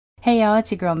Hey y'all,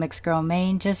 it's your girl Mixed Girl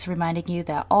Main, just reminding you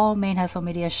that all Main Hustle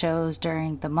Media shows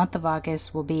during the month of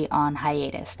August will be on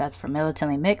hiatus. That's for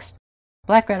Militantly Mixed,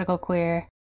 Black Radical Queer,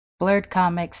 Blurred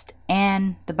Comics,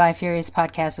 and the Bi Furious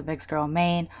podcast with Mixed Girl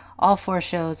Main. All 4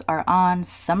 shows are on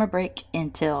summer break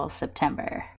until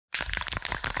September.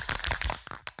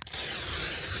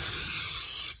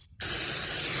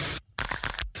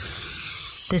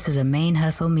 This is a Main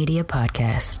Hustle Media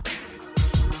podcast.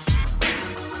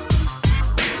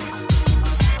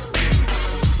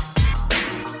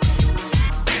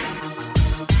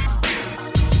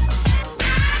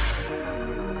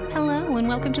 And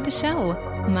welcome to the show.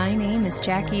 My name is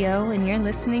Jackie O, and you're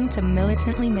listening to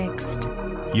Militantly Mixed.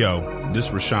 Yo, this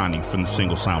is Rashani from the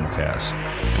Single Simulcast.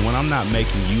 And when I'm not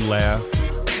making you laugh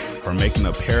or making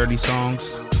up parody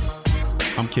songs,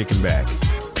 I'm kicking back,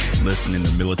 listening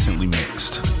to Militantly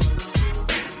Mixed.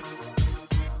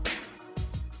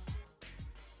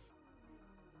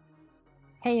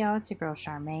 Hey y'all, it's your girl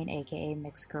Charmaine, aka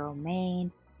Mixed Girl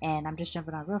Main. And I'm just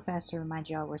jumping on real fast to remind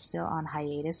y'all we're still on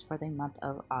hiatus for the month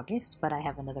of August, but I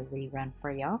have another rerun for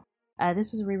y'all.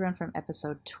 This is a rerun from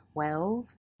episode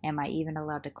 12. Am I Even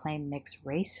Allowed to Claim Mixed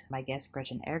Race? My guest,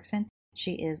 Gretchen Erickson.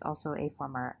 She is also a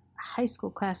former high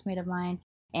school classmate of mine,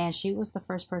 and she was the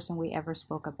first person we ever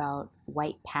spoke about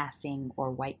white passing or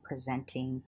white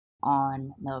presenting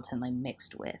on Militantly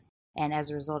Mixed with. And as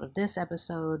a result of this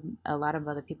episode, a lot of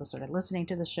other people started listening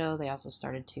to the show. They also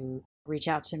started to reach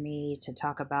out to me to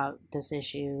talk about this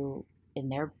issue in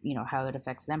their, how it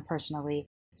affects them personally.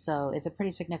 So it's a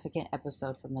pretty significant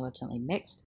episode for Militantly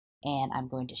Mixed, and I'm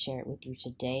going to share it with you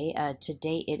today. To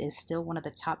date, it is still one of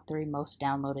the top 3 most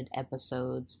downloaded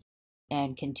episodes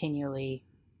and continually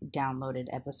downloaded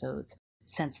episodes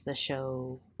since the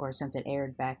show, or since it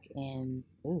aired back in,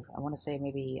 I want to say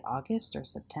maybe August or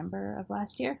September of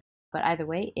last year. But either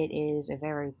way, it is a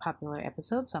very popular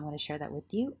episode, so I'm going to share that with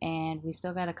you. And we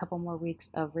still got a couple more weeks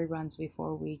of reruns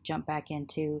before we jump back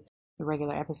into the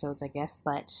regular episodes, I guess.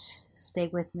 But stay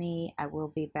with me. I will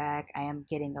be back. I am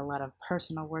getting a lot of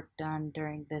personal work done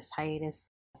during this hiatus,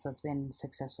 so it's been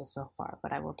successful so far.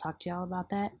 But I will talk to y'all about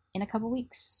that in a couple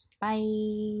weeks.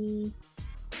 Bye!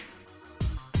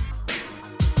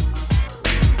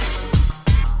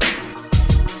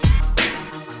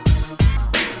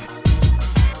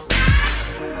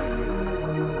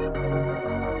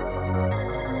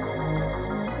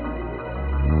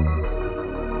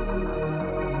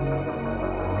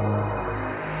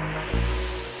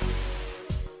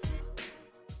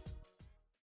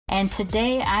 And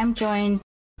today I'm joined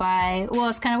by,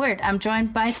 it's kind of weird. I'm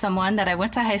joined by someone that I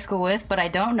went to high school with, but I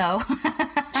don't know.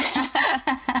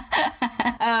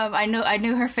 I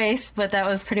knew her face, but that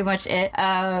was pretty much it.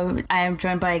 I am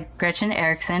joined by Gretchen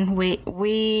Erickson. We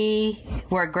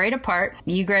were a grade apart.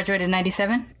 You graduated in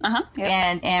 97? Uh-huh.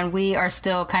 Yep. And we are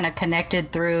still kind of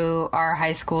connected through our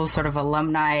high school sort of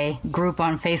alumni group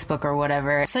on Facebook or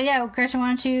whatever. So yeah, Gretchen, why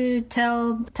don't you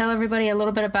tell everybody a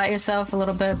little bit about yourself, a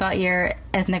little bit about your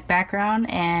ethnic background,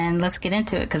 and let's get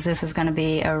into it, because this is going to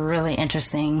be a really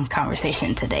interesting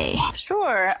conversation today.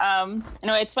 Sure.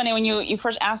 It's funny, when you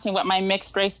first asked me what my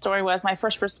mixed race story was, my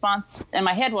first response in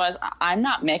my head was, I'm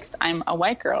not mixed, I'm a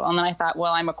white girl. And then I thought,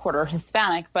 well, I'm a quarter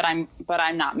Hispanic, but I'm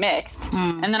not mixed.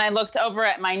 And then I looked over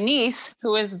at my niece,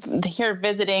 who is here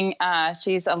visiting.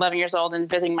 She's 11 years old and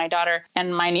visiting my daughter,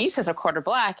 and my niece is a quarter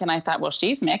Black. And I thought, well,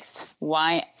 she's mixed.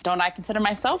 Why don't I consider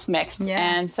myself mixed?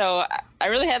 Yeah. And so I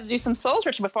really had to do some soul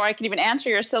searching before I could even answer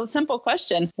your simple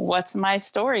question, what's my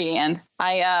story? And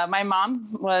my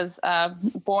mom was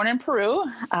born in Peru,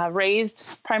 raised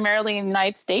primarily in the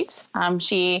United States.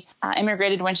 She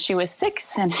immigrated when she was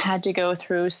 6 and had to go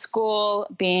through school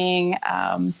being,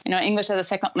 English as a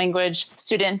second language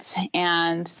student,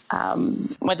 and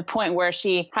with the point where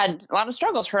she had a lot of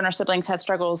struggles. Her and her siblings had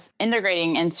struggles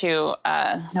integrating into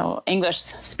English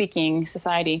speaking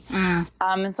society.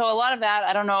 And so a lot of that,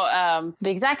 I don't know the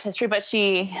exact history, but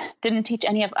she didn't teach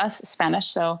any of us Spanish.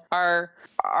 So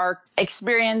our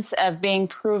experience of being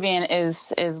Peruvian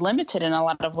is limited in a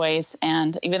lot of ways.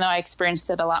 And even though I experienced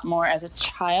it a lot more as a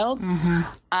child, and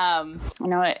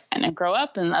I grow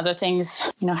up and other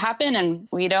things, happen, and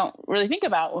we don't really think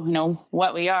about,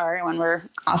 what we are when we're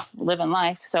off living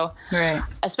life. So, right.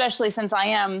 Especially since I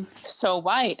am so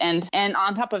white, and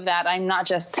on top of that, I'm not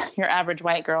just your average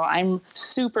white girl. I'm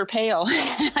super pale.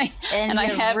 I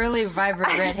have really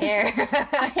vibrant red hair.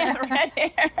 I have red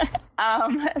hair.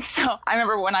 So I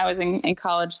remember when I was in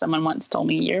college, someone once told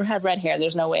me, "You have red hair.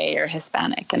 There's no way you're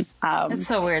Hispanic." And it's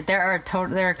so weird. There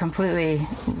are completely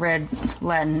red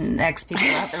Latinx people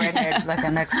out there, red-haired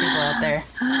Latinx people out there.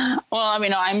 Well, I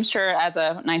mean, I'm sure as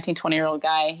a 19, 20-year-old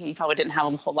guy, he probably didn't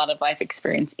have a whole lot of life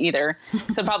experience either,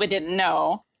 so probably didn't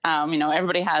know.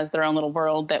 Everybody has their own little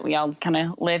world that we all kind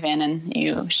of live in, and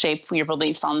you shape your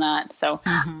beliefs on that. So,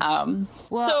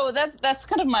 so that's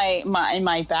kind of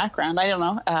my background. I don't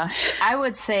know. I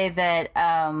would say that,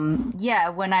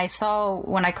 when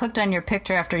I clicked on your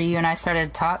picture after you and I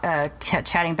started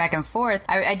chatting back and forth,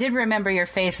 I did remember your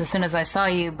face as soon as I saw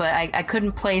you, but I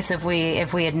couldn't place if we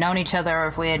had known each other or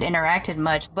if we had interacted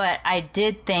much. But I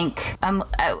did think,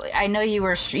 I know you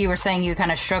were saying you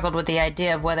kind of struggled with the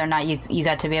idea of whether or not you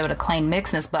got to be able to claim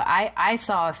mixedness, but I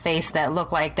saw a face that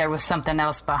looked like there was something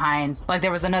else behind, like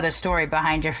there was another story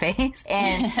behind your face,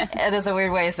 and there's a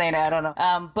weird way of saying it, I don't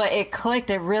know, but it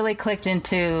really clicked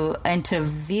into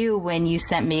view when you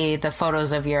sent me the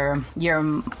photos of your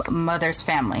mother's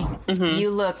family. You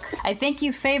look, I think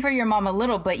you favor your mom a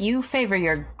little, but you favor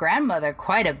your grandmother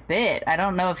quite a bit. I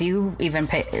don't know if you even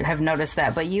have noticed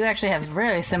that, but you actually have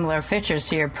really similar features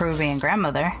to your Peruvian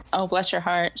grandmother. Oh, bless your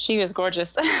heart. She was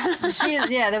gorgeous.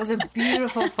 Yeah, that was a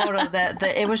beautiful photo. That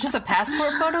it was just a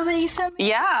passport photo that you sent me.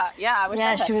 Yeah. I wish I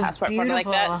had she was passport beautiful.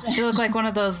 Photo like that. She looked like one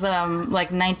of those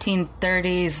like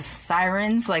 1930s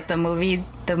sirens, like the movie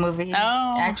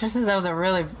actresses. That was a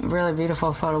really, really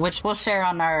beautiful photo, which we'll share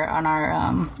on our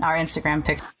Instagram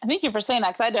pic. Thank you for saying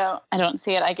that, because I don't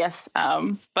see it, I guess.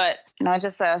 But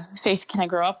just a face can I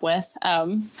grow up with.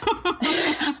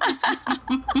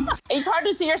 It's hard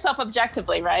to see yourself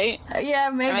objectively, right? Yeah,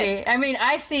 maybe. I mean,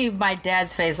 I see my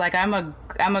dad's face. Like I'm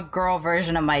a girl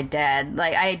version of my dad.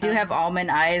 Like I do have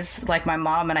almond eyes like my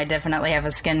mom, and I definitely have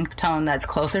a skin tone that's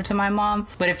closer to my mom.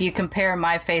 But if you compare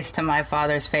my face to my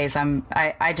father's face,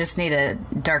 I just need a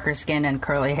darker skin and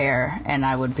curly hair, and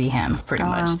I would be him pretty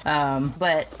much.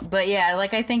 But yeah,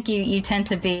 like I think you tend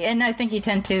to be, and I think you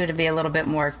tend to be a little bit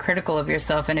more critical of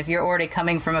yourself. And if you're already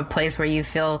coming from a place where you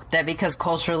feel that because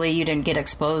culturally you didn't get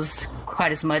exposed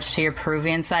quite as much to your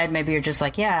Peruvian side, maybe you're just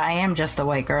like, yeah, I am just a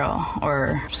white girl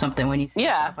or something when you see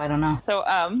yourself. I don't know. So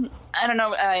I don't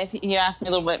know if you asked me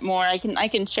a little bit more. I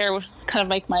can share kind of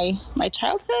like my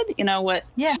childhood. What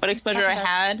exposure I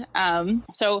had.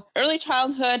 So early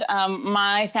childhood,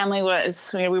 my family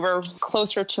was we were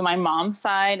closer to my mom's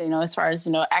side. As far as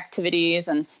activities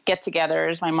and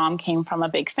get-togethers. My mom came from a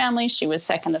big family. She was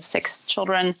second of 6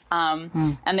 children,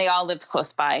 and they all lived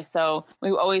close by. So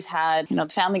we always had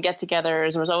family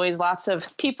get-togethers. There was always lots of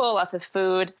people, lots of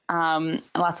food, and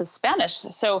lots of Spanish.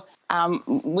 So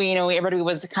everybody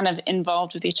was kind of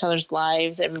involved with each other's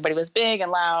lives. Everybody was big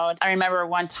and loud. I remember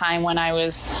one time when I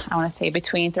was, I want to say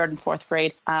between 3rd and 4th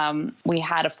grade, we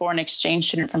had a foreign exchange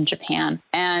student from Japan.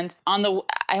 And on the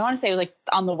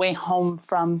way home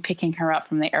from picking her up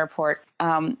from the airport,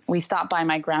 we stopped by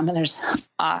my grandmother's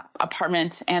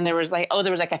apartment, and there was like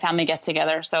a family get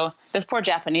together. So this poor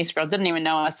Japanese girl didn't even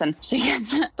know us, and she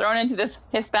gets thrown into this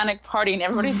Hispanic party, and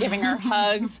everybody's giving her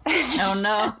hugs. Oh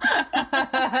no!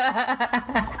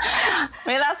 I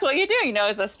mean, that's what you do.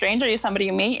 As a stranger, you're somebody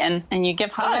you meet, and you give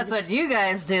hugs. Oh, that's what you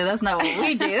guys do. That's not what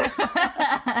we do.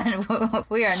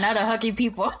 We are not a huggy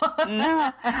people.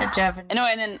 No, Japanese. And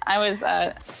then I was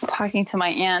talking to my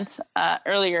aunt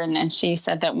earlier, and she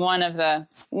said that one of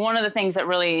the things that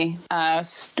really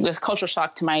was cultural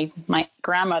shock to my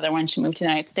grandmother when she moved to the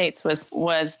United States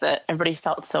was that everybody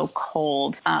felt so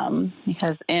cold,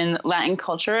 because in Latin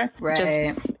culture, just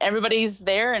everybody's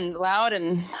there and loud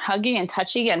and huggy and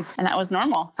touchy, and that was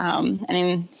normal. And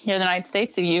in here in the United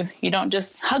States, you don't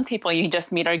just hug people, you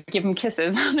just meet or give them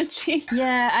kisses on the cheek.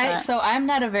 Yeah, so I'm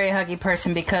not a very huggy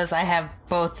person because I have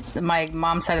both my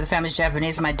mom's side of the family is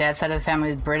Japanese, and my dad's side of the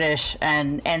family is British,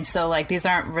 and so like these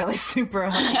aren't really super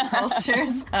huggy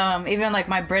cultures. Even like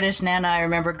my British nana, I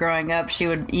remember growing up, she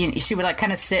would like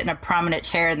kind of sit in a prominent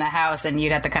chair in the house, and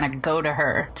you'd have to kind of go to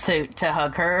her to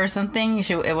hug her or something.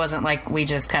 It wasn't like we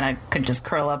just kind of could just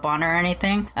curl up on her or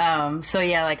anything. So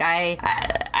yeah, like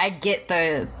I get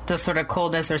the sort of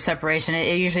coldness or separation.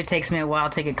 It usually takes me a while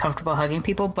to get comfortable hugging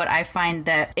people, but I find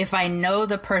that if I know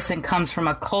the person comes from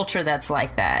a culture that's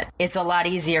like that, it's a lot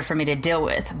easier for me to deal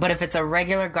with. But if it's a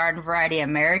regular garden variety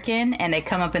American and they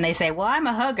come up and they say, well, I'm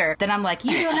a hugger, then I'm like,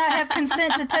 you do not have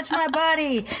consent to touch my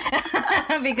body.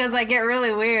 Because I get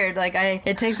really weird. Like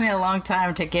it takes me a long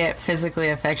time to get physically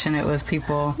affectionate with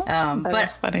people.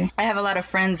 But funny. I have a lot of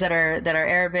friends that are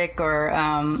Arabic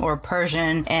or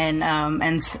Persian,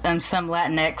 and some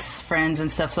Latinx friends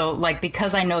and stuff. So like,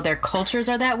 because I know their cultures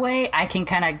are that way, I can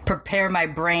kind of prepare my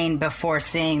brain before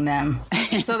seeing them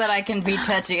so that I can be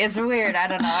touchy. It's weird. I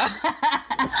don't know.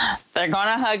 They're going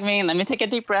to hug me. Let me take a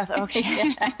deep breath. Okay.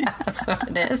 Yeah, that's what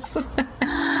it is.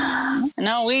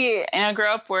 No, we grew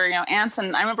up where, aunts,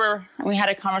 and I remember we had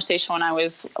a conversation when I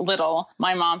was little.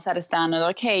 My mom sat us down and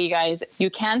like, hey, you guys, you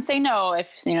can say no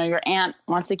if, your aunt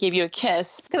wants to give you a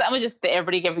kiss. Because that was just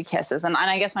everybody give me kisses. And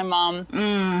I guess my mom,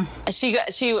 whenever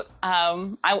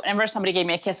somebody gave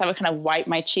me a kiss, I would kind of wipe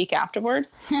my cheek afterward.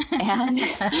 And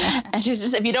she was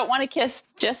just, if you don't want to kiss,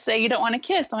 just say you don't want to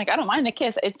kiss. I'm like, I don't mind the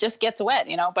kiss. It just gets wet,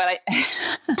 but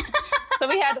So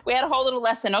we had a whole little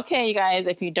lesson. Okay, you guys,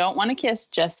 if you don't want to kiss,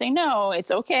 just say no. It's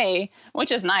okay,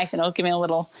 which is nice. Give me a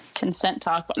little consent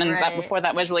talk. And that, before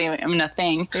that was really a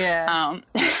thing. Yeah.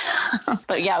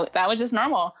 But yeah, that was just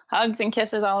normal. Hugs and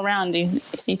kisses all around. You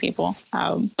see people.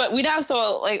 But we'd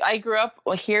also, I grew up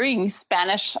hearing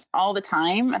Spanish all the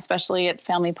time, especially at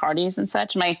family parties and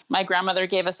such. My grandmother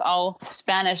gave us all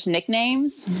Spanish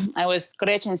nicknames. I was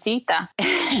Grechencita,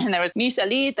 and there was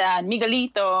Michelita and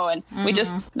Miguelito, and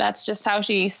that's just how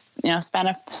she,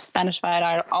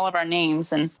 Spanishfied all of our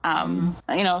names. And,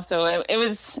 so it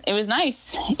was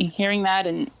nice hearing that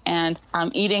and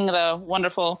eating the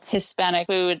wonderful Hispanic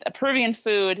food. Peruvian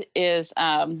food is,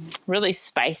 really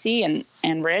spicy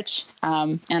and rich.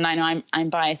 And I know I'm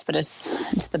biased, but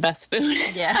it's the best food.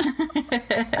 Yeah.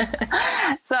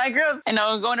 So I grew up,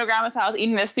 going to grandma's house,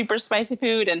 eating this super spicy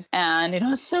food and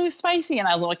it's so spicy. And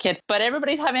I was a little kid, but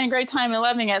everybody's having a great time and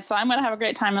loving it. So I'm going to have a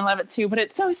great time and love it too, but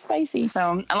it's so spicy.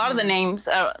 So a lot of the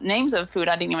names of food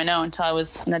I didn't even know until I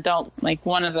was an adult. Like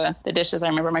one of the dishes I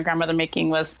remember my grandmother making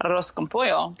was arroz con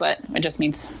pollo, but which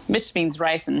means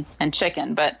rice and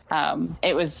chicken. But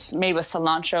it was made with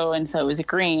cilantro, and so it was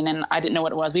green, and I didn't know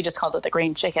what it was. We just called it the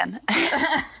green chicken.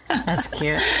 That's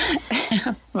cute.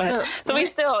 So we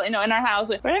still, in our house,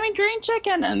 we're having green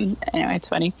chicken, and anyway, it's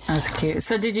funny. That's cute.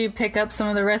 So did you pick up some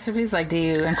of the recipes? Like, do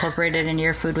you incorporate it in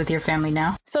your food with your family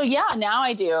now? So yeah, now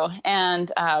I do.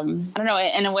 And I don't know,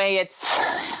 in a way, it's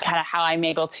kind of how I'm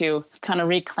able to kind of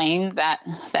reclaim that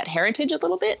heritage a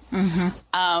little bit.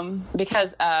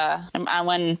 Because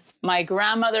when my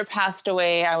grandmother passed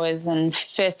away, I was in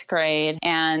 5th grade,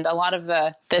 and a lot of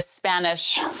the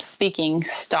Spanish speaking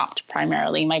stopped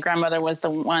primarily. My grandmother was the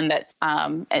one that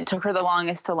it took her the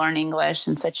longest to learn English,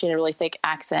 and so she had a really thick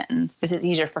accent, and it was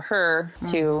easier for her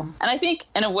to. And I think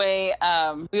in a way,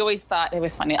 we always thought it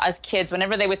was funny as kids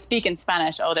whenever they would speak in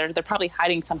Spanish. Oh, they're probably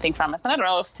hiding something from us. And I don't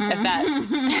know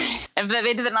if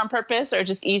they did it on purpose or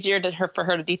just easier for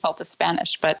her to default to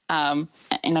Spanish. But so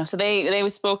they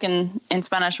spoke in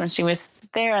Spanish when she was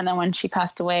there, and then when she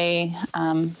passed away,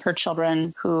 her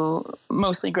children, who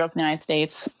mostly grew up in the United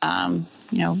States,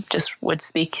 just would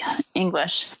speak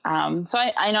English. So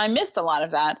I know I missed a lot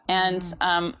of that. And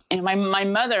my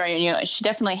mother, she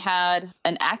definitely had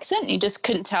an accent. You just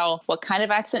couldn't tell what kind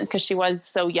of accent because she was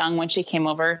so young when she came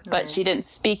over, but she didn't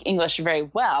speak English very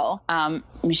well.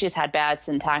 She just had bad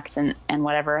syntax and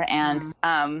whatever. And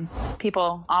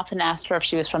people often asked her if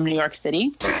she was from New York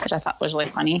City, which I thought was really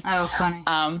funny. Oh, funny.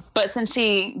 But since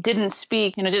she didn't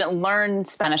speak, didn't learn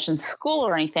Spanish in school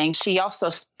or anything, she also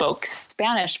spoke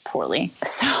Spanish poorly.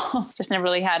 So just never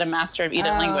really had a master of either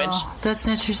language. That's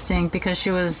interesting because she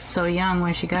was so young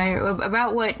when she got here.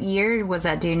 About what year was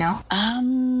that? Do you know?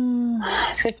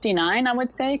 59, I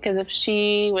would say, because if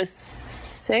she was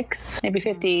 6, maybe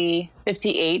 58,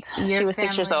 she was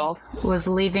 6 years old. Was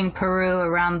leaving Peru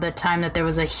around the time that there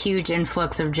was a huge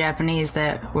influx of Japanese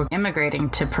that were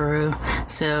immigrating to Peru.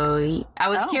 So I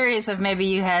was curious if maybe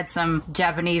you had some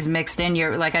Japanese mixed in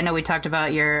your, like I know we talked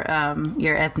about your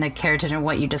ethnic heritage and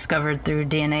what you discovered through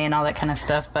DNA and all that kind of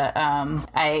stuff, but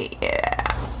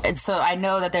so I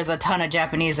know that there's a ton of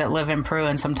Japanese that live in Peru,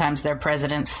 and sometimes their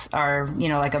presidents are,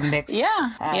 like a mixed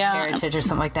heritage or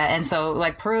something like that. And so,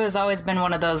 like, Peru has always been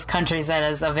one of those countries that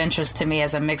is of interest to me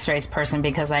as a mixed race person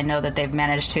because I know that they've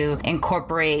managed to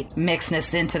incorporate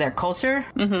mixedness into their culture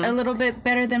a little bit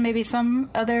better than maybe some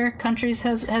other countries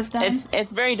has done.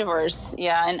 It's very diverse,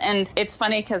 and it's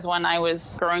funny because when I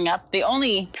was growing up, the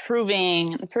only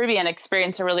Peruvian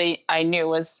experience I knew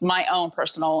was my own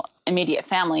personal immediate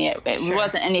family. It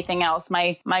wasn't anything else.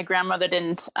 My grandmother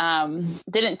didn't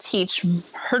teach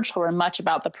her children much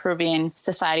about the Peruvian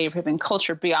society, Peruvian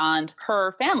culture beyond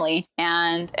her family.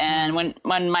 And when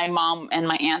my mom and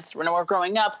my aunts were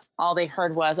growing up, all they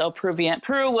heard was, oh, Peruvian.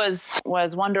 Peru was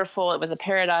wonderful. It was a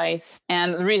paradise.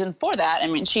 And the reason for that, I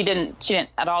mean, she didn't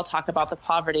at all talk about the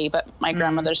poverty, but my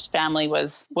grandmother's family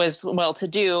was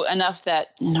well-to-do enough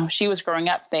that, she was growing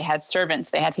up, they had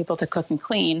servants, they had people to cook and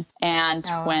clean. And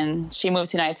when she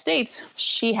moved to the United States,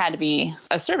 she had to be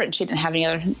a servant. She didn't have any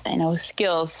other,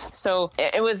 skills. So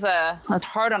it was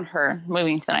hard on her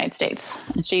moving to the United States.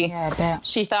 And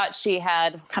she thought she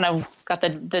had kind of got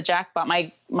the jackpot.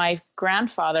 My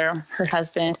grandfather, her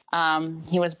husband,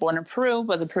 he was born in Peru,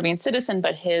 was a Peruvian citizen,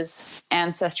 but his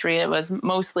ancestry was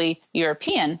mostly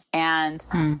European. And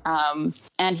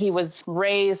he was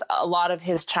raised a lot of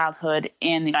his childhood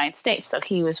in the United States. So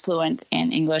he was fluent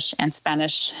in English and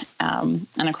Spanish. And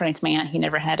according to my aunt, he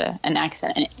never had an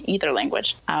accent in either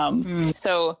language.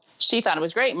 So she thought it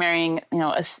was great marrying,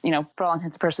 for all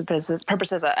intents and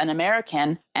purposes, an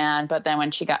American. But then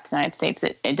when she got to the United States,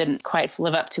 it didn't quite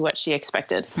live up to what she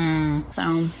expected.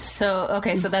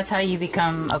 So that's how you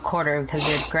become a quarter, because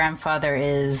your grandfather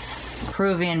is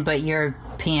Peruvian, but European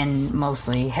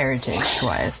mostly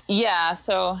heritage-wise. Yeah.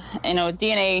 So,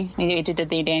 DNA, we did the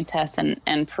DNA test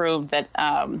and proved that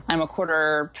I'm a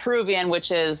quarter Peruvian, which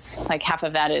is like half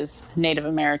of that is Native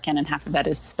American and half of that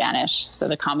is Spanish. So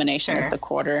the combination is the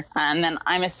quarter. And then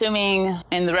I'm assuming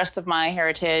in the rest of my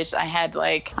heritage, I had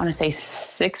I want to say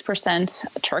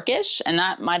 6% Turkish, and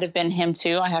that might have been him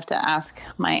too. I have to ask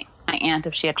my aunt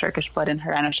if she had Turkish blood in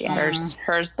her. I know she had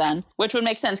hers then, which would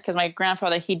make sense because my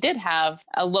grandfather, he did have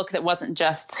a look that wasn't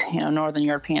just, Northern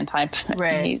European type.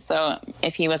 Right. So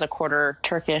if he was a quarter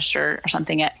Turkish or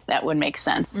something, that would make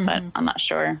sense, but I'm not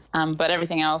sure. But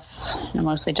everything else,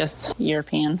 mostly just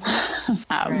European.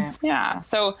 Right. Yeah.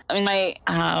 So, I mean,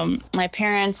 my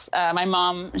parents, my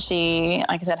mom, she,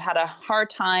 like I said, had a hard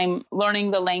time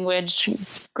learning the language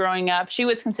growing up. She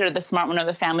was considered the smart one of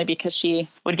the family because she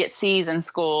would get C's in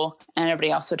school and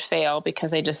everybody else would fail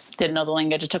because they just didn't know the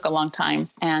language. It took a long time.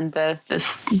 And the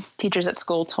teachers at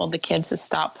school told the kids to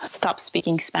stop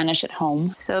speaking Spanish at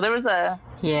home. So there was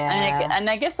and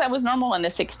I guess that was normal in the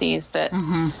 60s that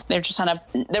they're just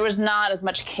there was not as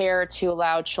much care to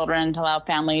allow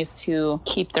families to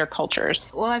keep their cultures.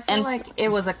 Well, I feel like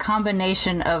it was a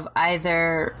combination of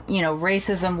either,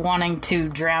 racism wanting to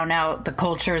drown out the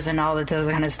cultures and all of those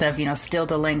kind of stuff, steal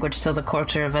the language, steal the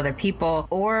culture of other people,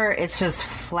 or it's just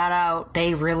flat out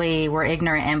they really were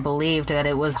ignorant and believed that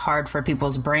it was hard for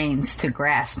people's brains to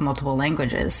grasp multiple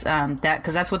languages.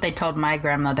 Because that's what they told my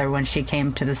grandmother when she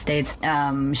came to the States.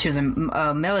 She was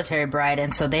a military bride,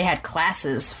 and so they had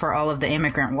classes for all of the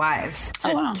immigrant wives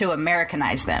to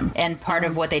Americanize them. And part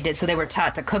of what they did, so they were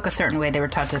taught to cook a certain way, they were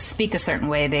taught to speak a certain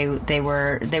way, they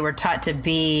were taught to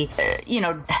be,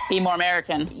 be more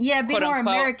American. Yeah, be more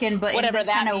American, but in this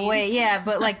kind of way. Yeah,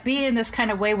 but be in this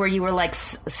kind of way where you were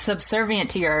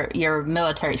subservient to your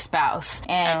military spouse.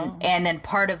 And then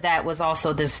part of that was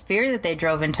also this fear that they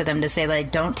drove into them to say,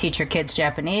 don't teach your kids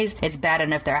Japanese. It's bad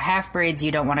enough they're half-breeds.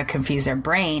 You don't want to confuse their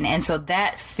brain. And so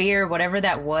that fear, whatever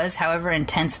that was, however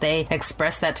intense they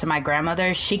expressed that to my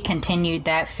grandmother, she continued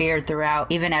that fear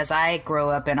throughout, even as I grow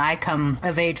up and I come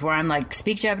of age where I'm like,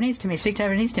 speak Japanese to me.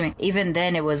 Even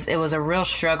then, it was a real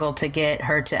struggle to get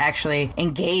her to actually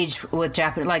engage with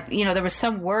Japanese. There was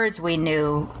some words we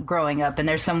knew growing up, and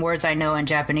there's some words I know in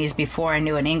Japanese before I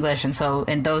knew in English. And so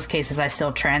in those cases, I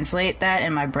still translate that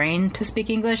in my brain to speak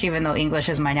English, even though English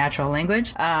is my natural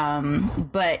language.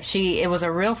 But it was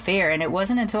a real fear. And it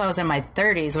wasn't until I was in my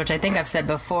 30s, which I think I've said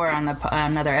before on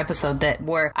another episode, that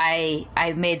where I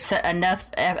made enough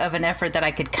of an effort that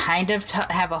I could kind of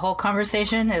have a whole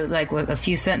conversation, with a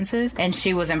few sentences. And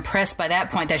she was impressed by that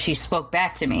point that she spoke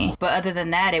back to me. But other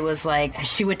than that, it was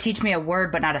she would teach me a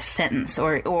word, but not a sentence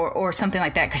or something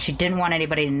like that, because she didn't want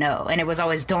anybody to know. And it was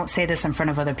always, don't say this in front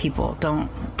of other people. Don't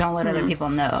let other people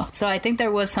know. So I think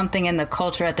there was something in the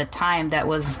culture at the time that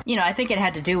was, I think it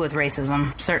had to do with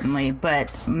racism, certainly, but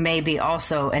maybe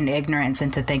also an ignorance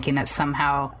into thinking that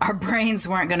somehow our brains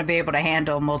weren't going to be able to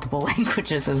handle multiple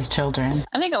languages as children.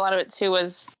 I think a lot of it too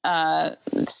was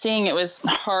seeing it was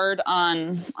hard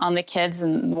on the kids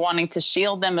and wanting to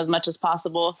shield them as much as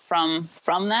possible from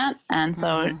that. And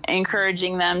so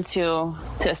encouraging them to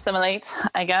assimilate,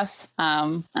 I guess.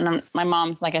 And my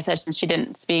mom's, like I said, since she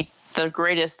didn't speak the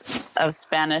greatest of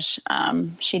Spanish,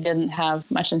 she didn't have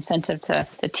much incentive to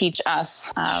teach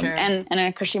us. Sure. And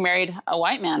of course, she married a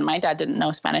white man. My dad didn't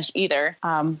know Spanish either.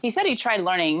 He said he tried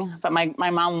learning, but my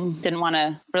mom didn't want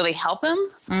to really help him.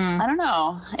 I don't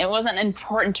know. It wasn't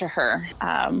important to her.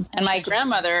 And my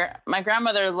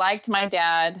grandmother liked my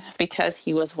dad because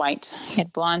he was white. He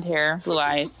had blonde hair, blue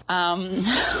eyes.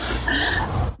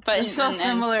 But it's so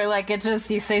similar. Like, it just,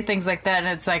 you say things like that, and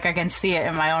it's like I can see it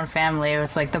in my own family.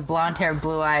 It's like the blonde hair,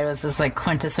 blue eye was this like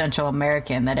quintessential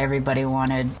American that everybody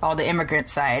wanted. All the immigrant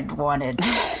side wanted.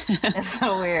 It's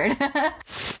so weird.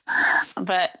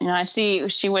 But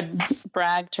she would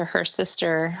brag to her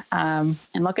sister, and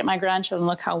look at my grandchildren,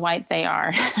 look how white they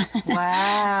are.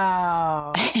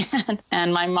 Wow.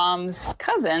 and my mom's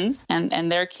cousins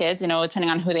and their kids, depending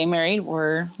on who they married,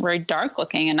 were very dark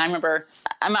looking. And I remember,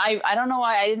 I don't know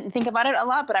why I didn't think about it a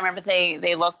lot, but I remember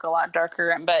they look a lot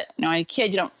darker. But a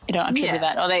kid, you don't attribute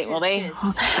that.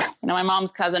 My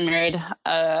mom's cousin married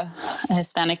a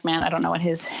Hispanic man. I don't know what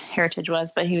his heritage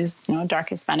was, but he was a dark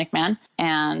Hispanic man,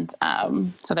 and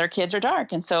so their kids are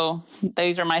dark. And so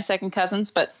these are my second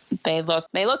cousins, but they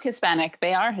look Hispanic.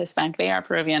 They are Hispanic. They are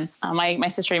Peruvian. My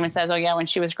sister even says, oh yeah, when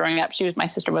she was growing up, my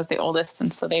sister was the oldest,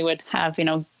 and so they would have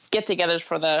get-togethers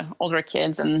for the older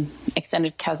kids and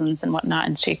extended cousins and whatnot.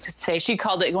 And she could say she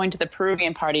called it going to the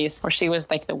Peruvian parties, where she was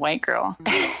like the white girl.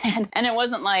 and it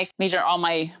wasn't like these are all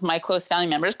my close family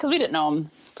members, because we didn't know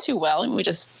them too well.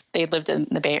 They lived in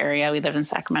the Bay Area. We lived in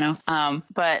Sacramento.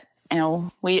 But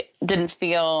we didn't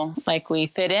feel like we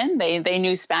fit in. They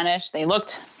knew Spanish. They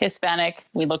looked Hispanic.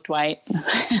 We looked white.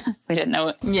 We didn't know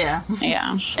it. Yeah.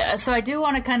 Yeah. So I do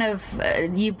want to kind of,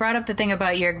 you brought up the thing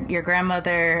about your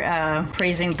grandmother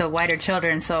praising the whiter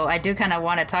children. So I do kind of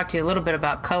want to talk to you a little bit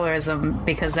about colorism,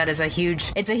 because that is a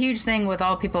huge thing with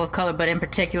all people of color, but in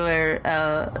particular,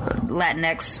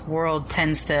 Latinx world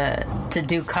tends to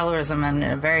do colorism in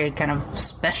a very kind of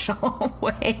special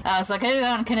way. So I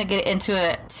kind of get into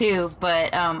it too.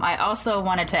 But I also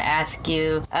wanted to ask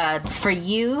you, for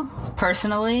you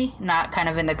personally, not kind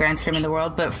of in the grand scheme of the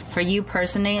world, but for you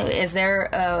personally, is there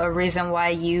a reason why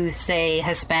you say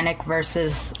Hispanic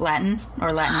versus Latin or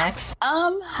Latinx?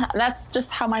 That's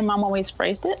just how my mom always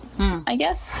phrased it, I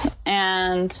guess.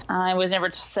 And I was never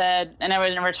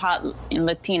taught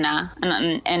Latina,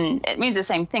 and it means the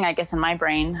same thing, I guess, in my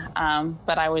brain.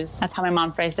 But that's how my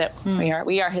mom phrased it.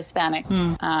 We are Hispanic.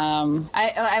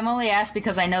 I'm only asked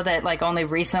because I know that like only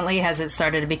recently has it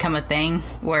started to become a thing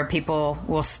where people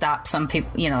will stop some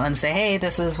people, and say, hey,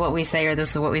 this is what we say, or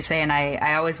this is what we say. And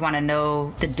I always want to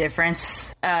know the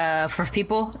difference for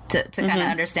people to kind of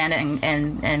understand it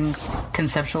and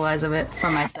conceptualize of it for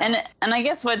myself. And I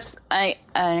guess what's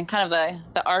kind of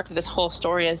the arc of this whole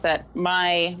story is that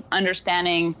my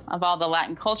understanding of all the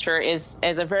Latin culture is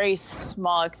a very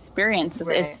small experience.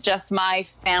 Right. It's just my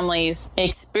family's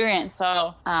experience.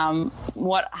 So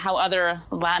how other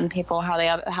Latin people,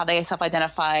 how they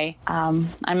self-identify, I'm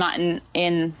not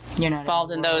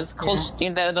involved in those cultures,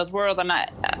 those worlds.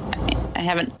 I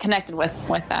haven't connected with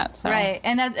that. So. Right.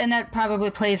 And that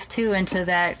probably plays too into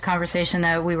that conversation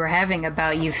that we were having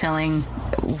about you feeling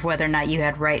whether or not you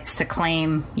had rights to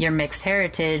claim your mixed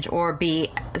heritage or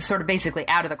be sort of basically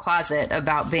out of the closet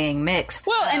about being mixed.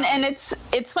 Well, and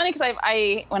it's funny because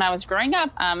I when I was growing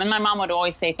up, and my mom would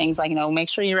always say things like, make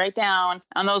sure you write down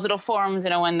on those little forms,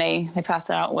 when they pass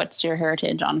out, what's your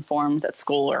heritage on forms at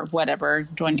school or whatever,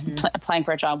 applying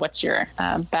for a job, what's your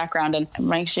background?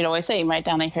 And she'd always say, write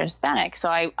down that you're Hispanic. So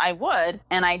I would,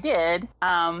 and I did.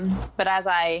 But as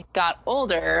I got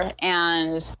older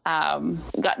and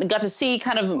got to see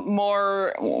kind of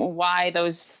more why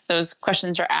those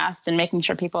questions are asked and making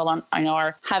sure people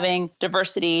are having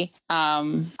diversity.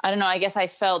 I don't know. I guess I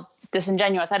felt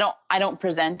disingenuous. I don't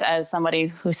present as somebody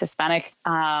who's Hispanic.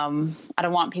 I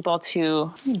don't want people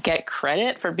to get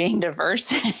credit for being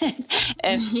diverse.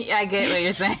 I get what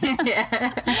you're saying.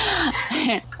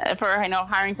 Yeah. For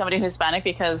hiring somebody who's Hispanic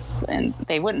because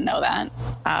they wouldn't know that.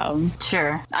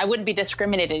 Sure. I wouldn't be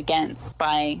discriminated against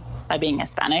by being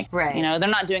Hispanic. Right. They're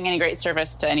not doing any great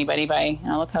service to anybody by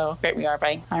look how great we are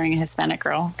by hiring a Hispanic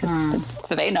girl because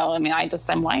so they know.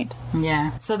 I'm white.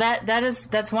 Yeah. So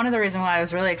that's one of the reasons why I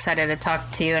was really excited to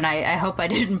talk to you, and I hope I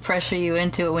didn't pressure you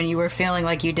into it when you were feeling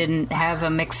like you didn't have a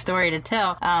mixed story to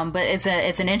tell. But it's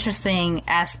an interesting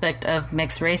aspect of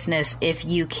mixed raceness if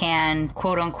you can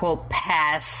quote unquote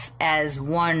pass as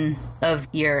one of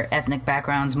your ethnic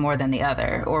backgrounds more than the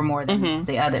other or more than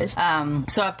the others.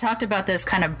 So I've talked about this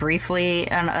kind of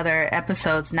briefly on other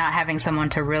episodes, not having someone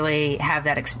to really have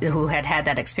that who had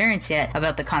that experience yet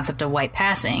about the concept of white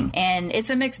passing. And it's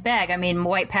a mixed bag.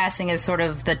 White passing is sort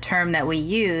of the term that we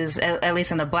use, at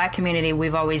least in the Black community.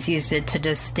 We've always used it to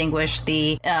distinguish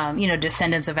the,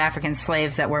 descendants of African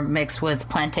slaves that were mixed with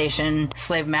plantation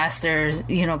slave masters,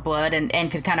 blood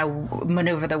and could kind of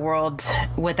maneuver the world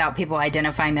without people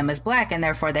identifying them as Black. black, and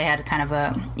therefore they had kind of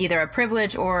either a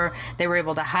privilege or they were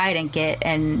able to hide and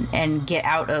get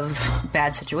out of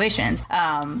bad situations.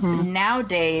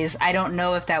 Nowadays, I don't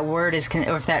know if that word is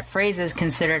or if that phrase is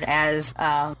considered as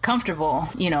comfortable,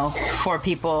 for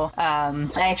people.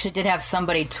 I actually did have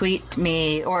somebody tweet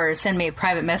me or send me a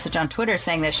private message on Twitter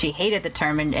saying that she hated the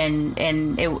term, and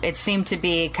it seemed to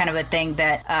be kind of a thing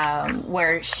that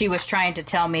where she was trying to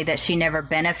tell me that she never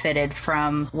benefited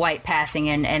from white passing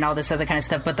and all this other kind of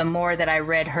stuff. But the more that I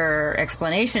read her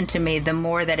explanation to me, the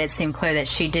more that it seemed clear that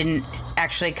she didn't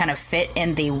actually kind of fit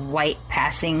in the white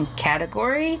passing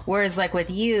category. Whereas like with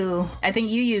you, I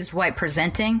think you used white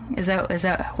presenting. Is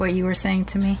that what you were saying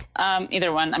to me?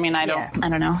 Either one. I mean, I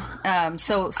don't know.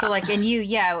 So like in you,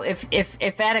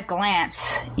 if at a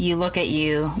glance you look at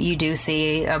you do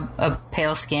see a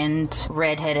pale-skinned,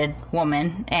 red-headed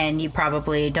woman, and you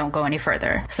probably don't go any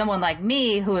further. Someone like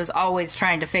me, who is always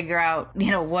trying to figure out,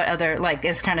 what other, like,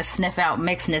 is kind of sniff out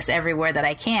mixedness everywhere that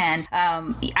I can,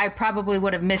 I probably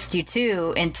would have missed you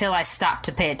too until I stopped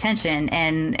to pay attention.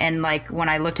 And like when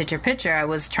I looked at your picture, I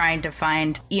was trying to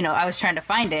find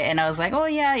it, and I was like, oh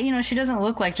yeah, she doesn't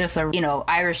look like just a,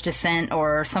 Irish descent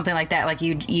or something like that. Like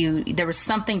there was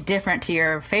something different to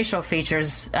your facial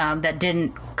features that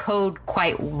didn't code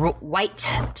quite white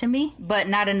to me, but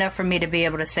not enough for me to be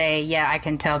able to say, yeah, I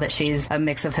can tell that she's a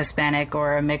mix of Hispanic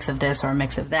or a mix of this or a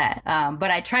mix of that.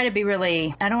 But I try to be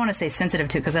really, I don't want to say sensitive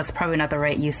to, because that's probably not the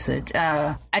right usage.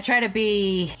 I try to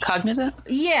be cognizant.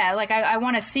 Yeah, like I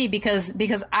want to see,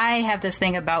 because I have this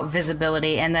thing about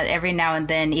visibility, and that every now and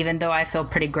then, even though I feel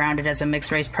pretty grounded as a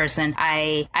mixed race person,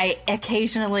 I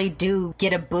occasionally do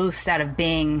get a boost out of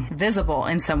being visible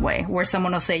in some way, where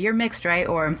someone will say, you're mixed, right?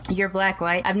 Or you're black,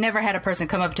 white. I've never had a person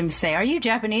come up to me and say, are you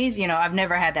Japanese? I've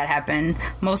never had that happen.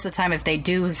 Most of the time, if they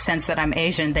do sense that I'm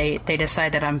Asian, they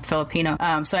decide that I'm Filipino.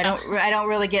 So I don't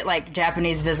really get like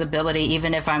Japanese visibility,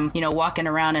 even if I'm, walking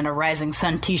around in a Rising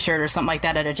Sun t-shirt or something like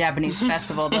that at a Japanese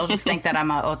festival. They'll just think that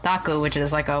I'm a otaku, which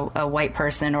is like a white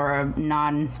person or a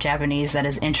non-Japanese that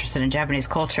is interested in Japanese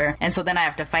culture. And so then I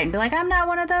have to fight and be like, I'm not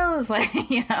one of those. Like,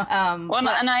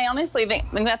 and I honestly think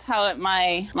that's how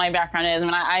my background is. I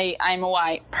mean, I'm a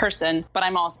white person, but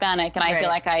I'm all Hispanic, and I feel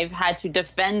like I've had to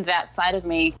defend that side of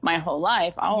me my whole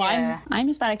life. I'm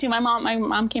Hispanic too. My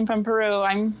mom came from Peru.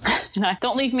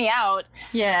 Don't leave me out.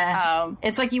 Yeah.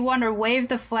 It's like you want to wave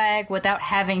the flag without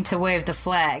having to wave the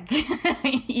flag.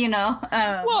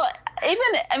 Well,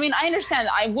 I understand.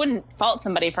 I wouldn't fault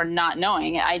somebody for not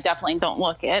knowing. I definitely don't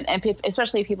look it. And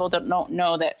especially if people don't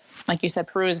know that, like you said,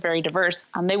 Peru is very diverse.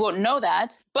 They won't know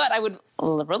that. But I would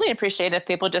really appreciate if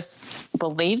people just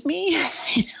believe me,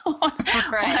 when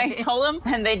I told them,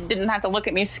 and they didn't have to look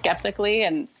at me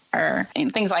skeptically or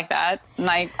things like that. And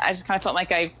I just kind of felt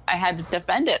like I had to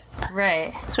defend it.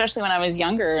 Right. Especially when I was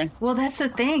younger. Well, that's the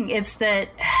thing. It's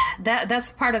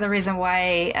that's part of the reason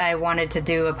why I wanted to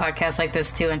do a podcast like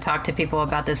this too, and talk to people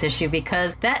about this issue,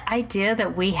 because that idea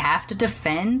that we have to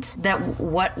defend that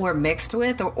what we're mixed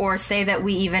with, or say that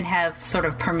we even have sort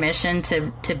of permission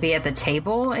to be at the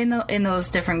table in those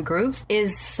different groups,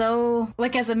 is so,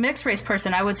 like, as a mixed race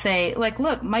person, I would say, like,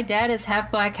 look, my dad is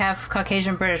half black, half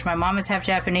Caucasian British. My mom is half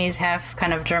Japanese, half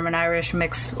kind of German Irish,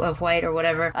 mix of white or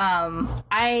whatever.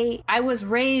 I was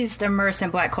raised immersed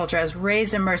in black culture. I was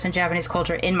raised immersed in Japanese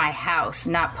culture in my house,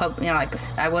 not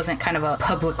like I wasn't kind of a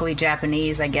publicly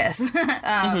Japanese, I guess.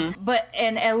 But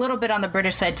and a little bit on the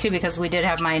British side too, because we did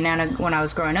have my nana when I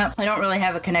was growing up. I don't really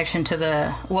have a connection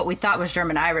to what we thought was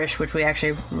German Irish, which we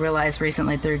actually realized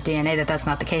recently through DNA that that's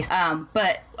not the case.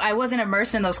 But I wasn't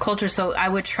immersed in those cultures, so I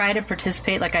would try to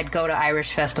participate. Like, I'd go to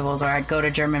Irish festivals, or I'd go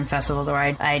to German festivals, or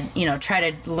I'd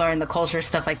try to learn the culture,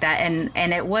 stuff like that.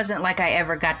 And it wasn't like I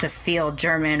ever got to feel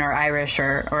German or Irish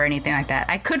or anything like that.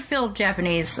 I could feel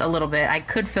Japanese a little bit. I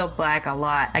could feel black a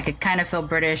lot. I could kind of feel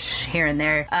British here and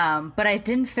there. But I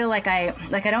didn't feel like I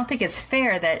don't think it's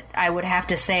fair that I would have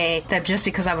to say that just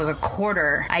because I was a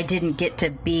quarter, I didn't get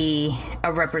to be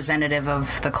a representative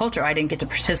of the culture. I didn't get to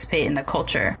participate in the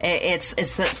culture. It's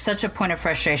such a point of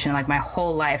frustration. Like, my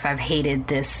whole life I've hated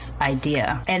this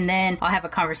idea. And then I'll have a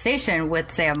conversation with,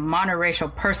 say, a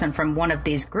monoracial person from one of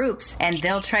these groups, and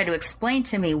they'll try to explain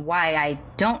to me why I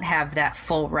don't have that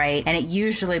full right. And it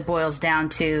usually boils down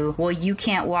to, well, you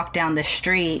can't walk down the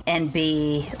street and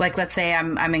be like, let's say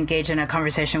I'm engaged in a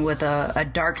conversation with a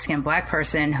dark-skinned black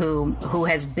person who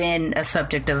has been a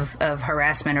subject of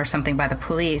harassment or something by the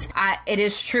police. It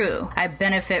is true. I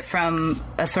benefit from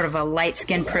a sort of a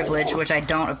light-skinned privilege, which I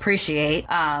don't appreciate,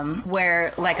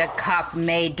 where like a cop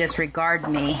may disregard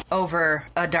me over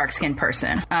a dark-skinned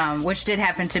person, which did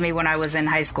happen to me when I was in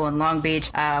high school in Long Beach.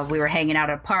 We were hanging out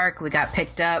at a park. We got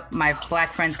picked up. My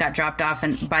black friends got dropped off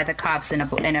by the cops in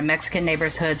a Mexican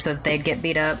neighborhood so that they'd get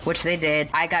beat up, which they did.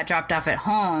 I got dropped off at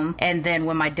home, and then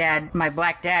when my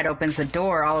black dad opens the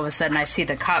door, all of a sudden I see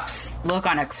the cops look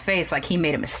on his face like he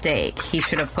made a mistake. He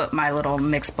should have put my little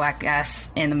mixed black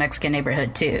ass in the Mexican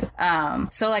neighborhood too.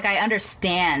 So like I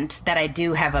understand that I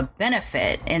do have a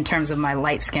benefit in terms of my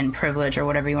light skin privilege or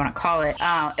whatever you want to call it,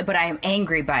 but I am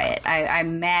angry by it.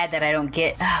 I'm mad that I don't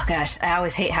get, oh gosh, I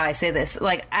always hate how I say this.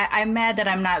 Like I'm mad that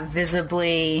I'm not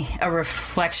visibly a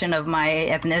reflection of my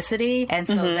ethnicity, and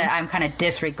so that I'm kind of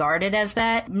disregarded as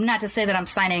that. Not to say that I'm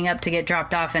signing up to get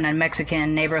dropped off in a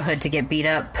Mexican neighborhood to get beat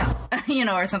up,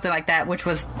 or something like that, which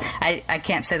was, I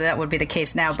can't say that would be the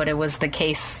case now, but it was the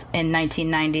case in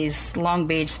 1990s Long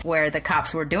Beach where the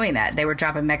cops were doing that. They were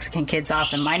dropping Mexican kids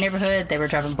off in my neighborhood. They were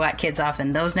dropping black kids off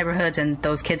in those neighborhoods, and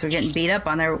those kids were getting beat up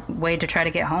on their way to try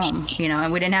to get home,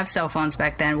 and we didn't have cell phones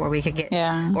back then where we could get,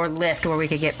 or Lyft where we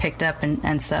could get picked up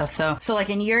and stuff. So like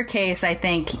in your case, I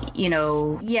think,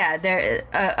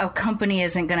 a company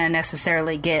isn't going to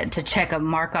necessarily get to check a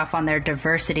mark off on their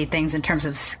diversity things in terms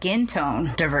of skin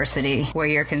tone diversity where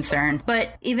you're concerned. But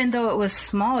even though it was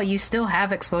small, you still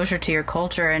have exposure to your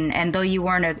culture. And though you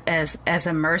weren't as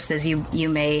immersed as you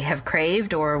may have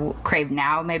craved or crave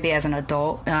now, maybe as an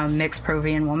adult mixed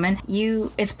Peruvian woman,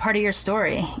 it's part of your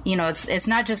story. It's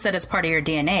not just that it's part of your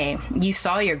DNA. You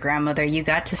saw your grandmother, you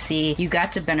got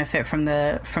to benefit from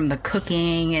the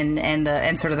cooking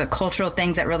and sort of the cultural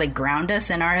things that really ground us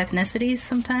in our ethnicities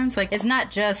sometimes. Like, it's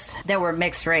not just that we're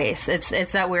mixed race. It's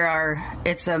that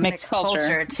it's a mixed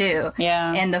culture too.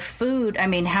 Yeah. And the food, I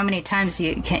mean, how many times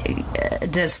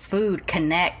does food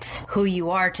connect who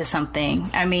you are to something?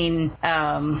 I mean,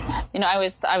 I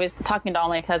was talking to all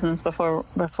my cousins before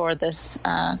this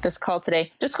call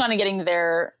today, just kind of getting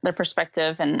their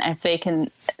perspective and if they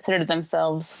consider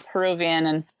themselves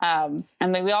Peruvian, and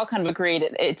we all kind of agreed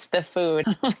it's the food,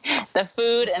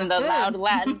 and the loud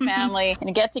Latin family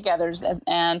and get-togethers,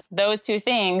 and those two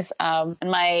things.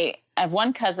 I have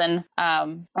one cousin.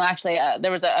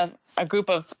 There was a group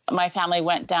of my family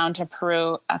went down to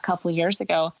Peru a couple of years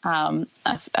ago.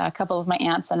 A couple of my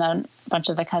aunts and a bunch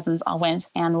of the cousins all went.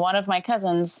 And one of my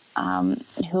cousins,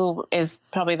 who is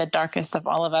probably the darkest of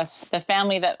all of us, the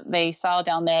family that they saw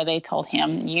down there, they told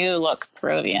him, "You look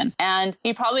Peruvian." And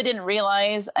he probably didn't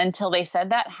realize until they said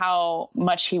that how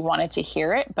much he wanted to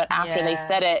hear it. But after they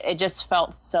said it, it just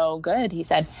felt so good. He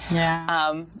said,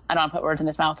 I don't want to put words in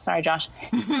his mouth. Sorry, Josh.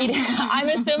 I'm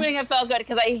assuming it felt good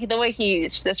because the way he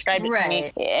described it to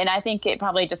me. And I think it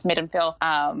probably just made him feel,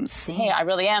 hey, I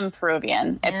really am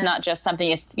Peruvian. It's not just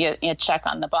something you check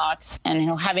on the box.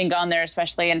 And having gone there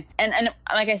especially, and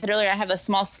like I said earlier, I have a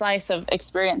small slice of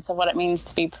experience of what it means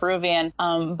to be Peruvian.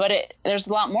 But there's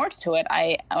a lot more to it.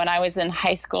 When I was in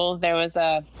high school, there was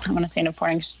I want to say an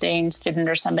foreign exchange student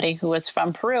or somebody who was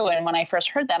from Peru. And when I first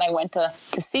heard that, I went to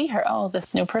see her. Oh,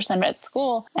 this new person I met at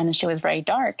school. And she was very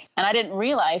dark. And I didn't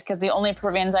realize because the only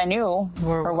Peruvians I knew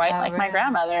were white, like my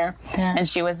grandmother. Yeah. And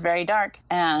she was very dark.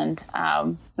 And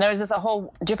there was a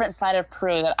whole different side of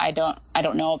Peru that I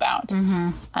don't know about.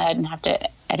 Mm-hmm.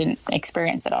 I didn't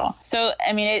experience it all. So,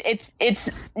 I mean, it's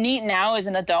neat now as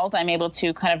an adult. I'm able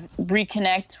to kind of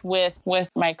reconnect with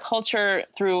my culture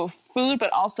through food,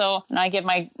 but also I give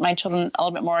my children a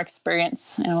little bit more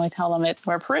experience. I tell them that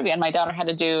we're Peruvian. My daughter had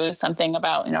to do something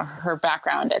about, her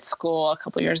background at school a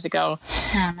couple years ago.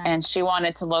 Oh, nice. And she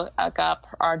wanted to look up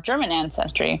our German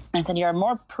ancestry. And I said, "You're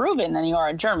more Peruvian than you are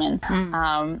a German."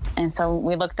 Mm. And so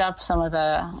we looked up some of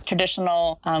the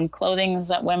traditional clothing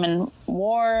that women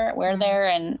wear there,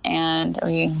 and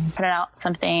we printed out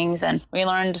some things, and we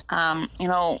learned, a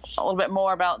little bit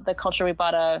more about the culture. We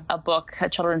bought a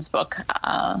children's book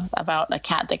about a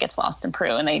cat that gets lost in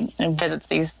Peru, and they visits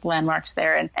these landmarks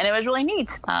there, and it was really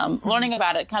neat learning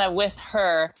about it kind of with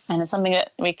her, and it's something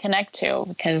that we connect to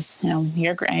because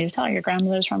you tell her your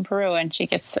grandmother's from Peru, and she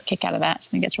gets a kick out of that. I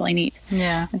think it's really neat.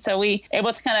 Yeah, and so we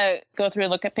able to kind of go through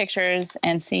and look at pictures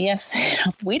and see, yes,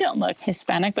 we don't look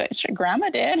Hispanic, but your grandma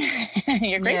did.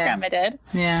 Your great grandma did.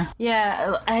 Yeah.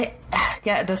 I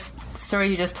the story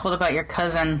you just told about your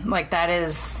cousin, like that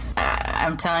is,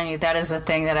 I'm telling you, that is the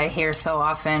thing that I hear so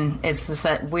often. It's just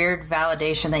that weird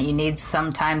validation that you need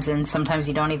sometimes, and sometimes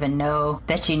you don't even know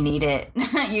that you need it.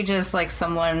 You just, like,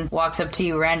 someone walks up to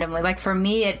you randomly. Like, for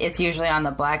me, it's usually on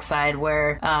the black side,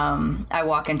 where I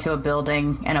walk into a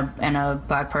building and a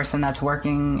black person that's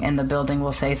working in the building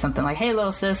will say something like, "Hey,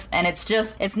 little sis," and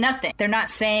it's nothing. They're not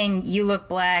saying you look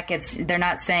black. They're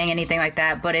not saying anything like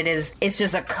that, but it's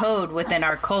just a code within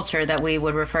our culture that we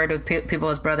would refer to people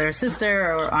as brother or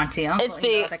sister or auntie, uncle. It's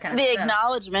the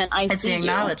acknowledgement. It's the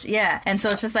acknowledge, yeah. And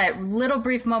so it's just that little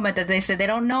brief moment that they said they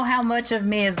don't know how much of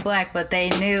me is black, but they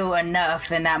knew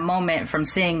enough in that moment from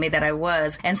seeing me that I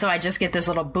was. And so I just get this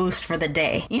little boost for the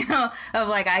day, of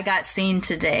like, I got seen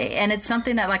today. And it's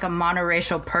something that, like, a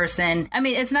monoracial person, I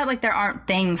mean, it's not like there aren't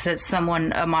things that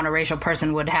a monoracial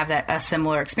person would have a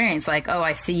similar experience, like, oh,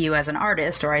 I see you as an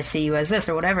artist, or I see you as this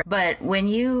or whatever. But when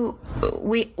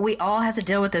we all have to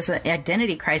deal with this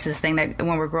identity crisis thing that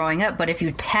when we're growing up. But if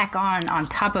you tack on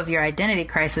top of your identity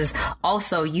crisis,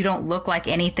 also, you don't look like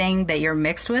anything that you're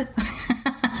mixed with.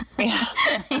 Yeah.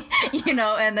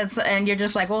 And you're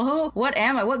just like, well, what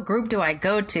am I? What group do I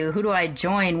go to? Who do I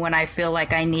join when I feel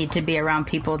like I need to be around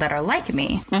people that are like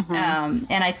me? Mm-hmm.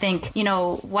 And I think,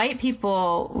 white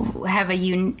people have a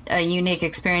unique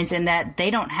experience in that they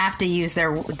don't have to use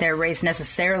their race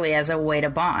necessarily as a way to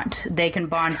bond. They can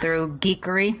bond through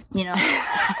geekery,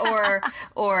 or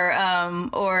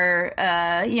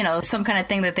some kind of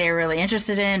thing that they're really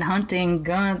interested in, hunting,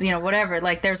 guns, whatever.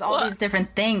 Like, there's all these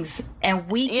different things, and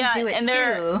we can do it and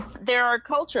too. There are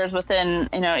cultures within,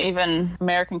 even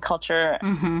American culture.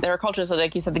 Mm-hmm. There are cultures, so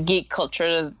like you said, the geek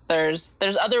culture. There's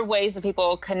other ways that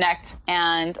people connect,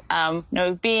 and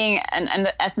being an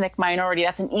ethnic minority,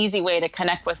 that's an easy way to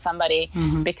connect with somebody,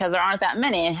 mm-hmm. because there aren't that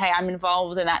many. And, hey, I'm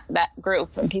involved in that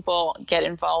group, and people get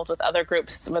involved with other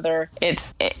groups, whether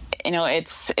it's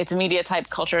media type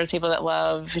cultures, people that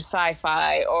love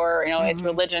sci-fi, or mm-hmm. it's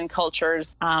religion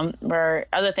cultures, where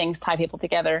other things tie people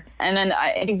together. And then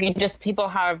I think people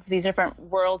have these different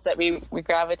worlds that we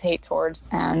gravitate towards,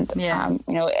 and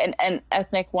an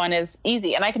ethnic one is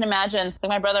easy. And I can imagine, like,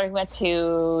 my brother went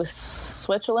to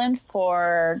Switzerland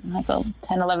for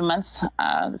 10-11 months.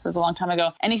 This was a long time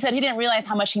ago, and he said he didn't realize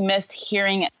how much he missed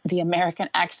hearing the American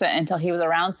accent until he was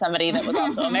around somebody that was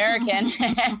also American.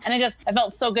 And it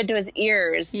felt so good to his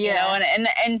ears,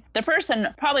 and the person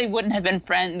probably wouldn't have been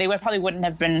probably wouldn't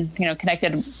have been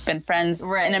connected, been friends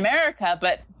in America,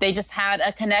 but they just had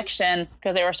a connection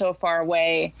because they were so far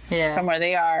away from where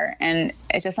they are. And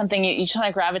it's just something you try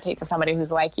to gravitate to somebody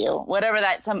who's like you, whatever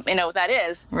that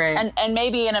is. Right. And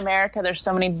maybe in America, there's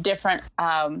so many different,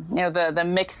 the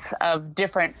mix of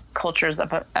different cultures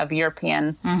of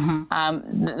European,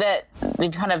 mm-hmm. That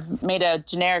we've kind of made a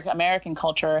generic American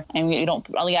culture, and you don't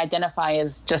really identify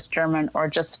as just German or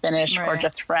just Finnish or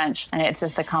just French. And it's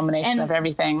just a combination of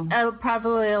everything.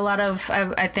 Probably a lot of,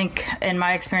 I think in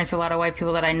my experience, a lot of white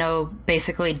people that I know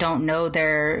basically don't know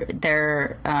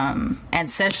their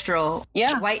ancestral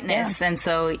whiteness. Yeah. And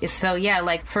so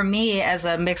like, for me as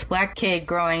a mixed black kid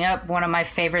growing up, one of my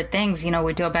favorite things,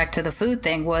 we go back to the food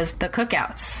thing, was the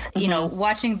cookouts, mm-hmm.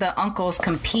 Watching the uncles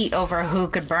compete over who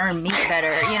could burn meat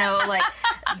better, like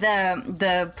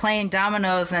the playing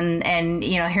dominoes and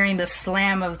hearing the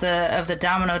slam of the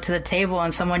domino to the table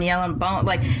and someone yelling bone.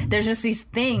 Like, there's just these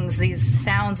things, these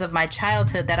sounds of my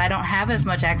childhood that I don't have as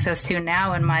much access to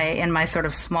now in my sort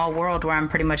of small world where I'm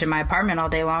pretty much in my apartment all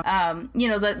day long.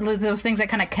 Those things that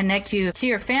kind of connect you to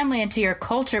your family and to your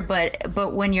culture,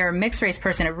 but when you're a mixed race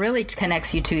person, it really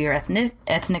connects you to your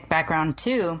ethnic background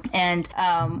too. And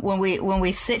when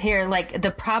we sit here, like,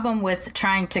 the problem with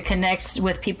trying to connect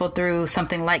with people through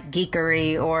something like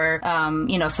geekery or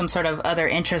some sort of other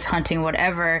interest hunting,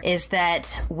 whatever, is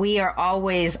that we are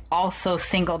always also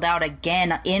singled out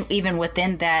again even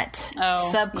within that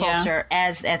subculture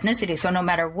as ethnicity. So no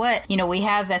matter what, we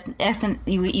have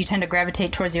you tend to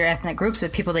gravitate towards your ethnic groups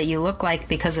with people that you look like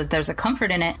because there's a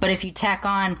comfort in it. But if you tack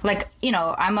on, like,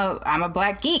 I'm a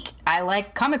black geek. I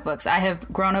like comic books. I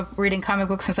have grown up reading comic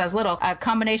books since I was little. A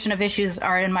combination of issues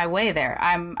are in my way there.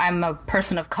 I'm a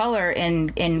person of color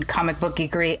in comic book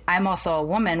geekery. I'm also a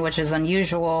woman, which is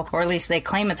unusual, or at least they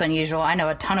claim it's unusual. I know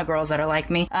a ton of girls that are like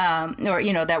me,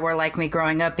 or that were like me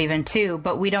growing up even too,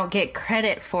 but we don't get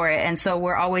credit for it. And so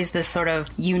we're always this sort of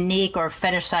unique or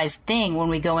fetishized thing when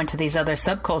we go into these other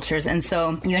subcultures. And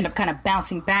so you end up kind of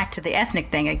bouncing back to the the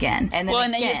ethnic thing again. And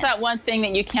then and it's that one thing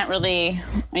that you can't really,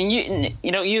 I mean,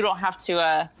 you don't have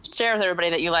to share with everybody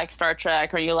that you like Star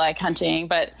Trek or you like hunting,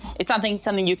 but it's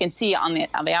something you can see on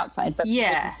the outside. But you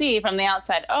can see from the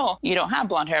outside, oh, you don't have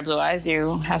blonde hair, blue eyes,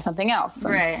 you have something else.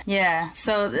 Right. Yeah.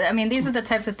 So, I mean, these are the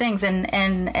types of things.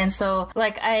 And so,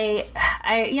 like, I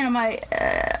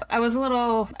was a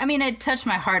little, I mean, it touched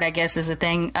my heart, I guess, is the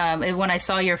thing. When I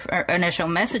saw your initial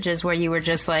messages where you were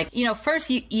just like, first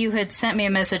you had sent me a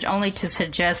message only to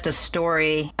suggest a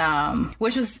story,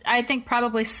 which was, I think,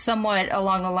 probably somewhat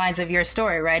along the lines of your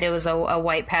story, right? It was a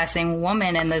white passing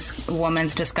woman and this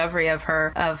woman's discovery of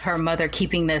her mother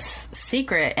keeping this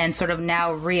secret and sort of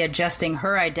now readjusting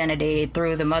her identity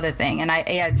through the mother thing. And I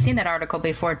had seen that article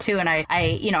before too, and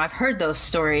I've heard those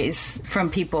stories from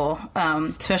people,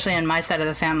 especially in my side of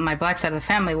the family, my black side of the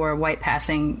family, where white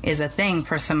passing is a thing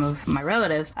for some of my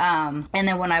relatives. And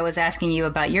then when I was asking you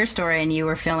about your story and you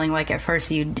were feeling like at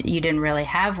first you didn't really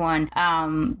have one,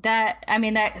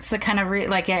 that's the kind of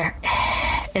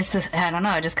it's just, I don't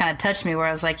know, it just kind of touched me where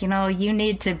I was like, you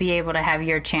need to be able to have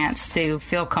your chance to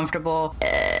feel comfortable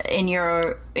in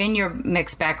your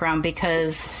mixed background,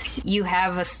 because you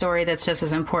have a story that's just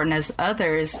as important as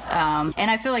others.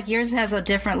 And I feel like yours has a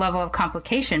different level of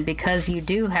complication because you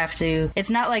do have to, it's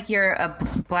not like you're a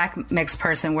black mixed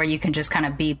person where you can just kind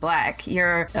of be black.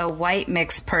 You're a white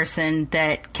mixed person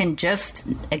that can just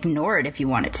ignore it if you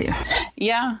wanted to.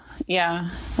 Yeah,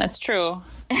 that's true.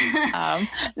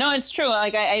 No, it's true.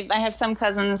 Like I have some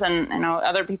cousins and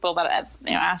other people that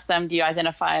ask them, do you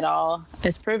identify at all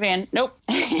as Peruvian? Nope.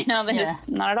 They just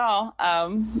not at all.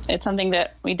 It's something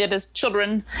that we did as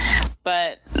children,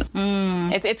 but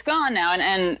it's gone now.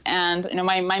 And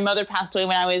my mother passed away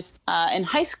when I was in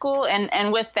high school,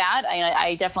 and with that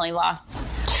I definitely lost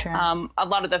a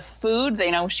lot of the food.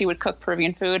 She would cook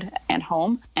Peruvian food at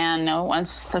home, and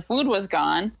once the food was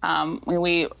gone,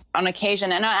 we on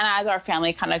occasion, and as our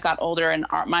family kind of got older and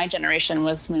my generation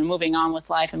was moving on with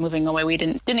life and moving away, we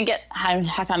didn't get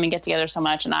have family get together so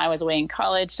much, and I was away in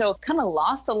college, so kind of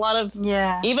lost a lot of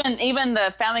even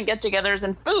the family get-togethers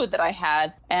and food that I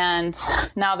had. And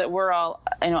now that we're all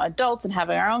adults and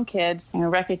having our own kids, I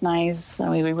recognize that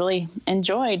we really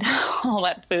enjoyed all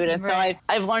that food, and so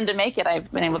I've learned to make it. I've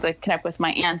been able to connect with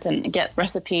my aunt and get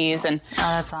recipes, and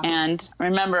that's awesome. And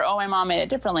remember, my mom made it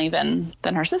differently than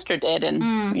her sister did,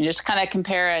 and you just kind of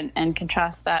compare and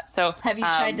contrast that. So have you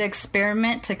tried to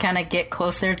experiment to kind of get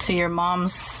closer to your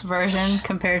mom's version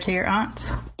compared to your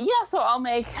aunt's? Yeah, so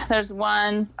there's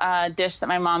one dish that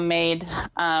my mom made.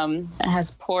 It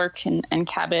has pork and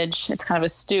cabbage. It's kind of a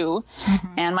stew. Mm-hmm.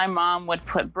 And my mom would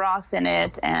put broth in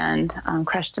it and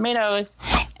crushed tomatoes.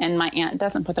 And my aunt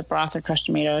doesn't put the broth or crushed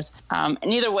tomatoes. And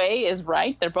either way is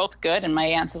right. They're both good. And my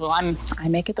aunt said, well, I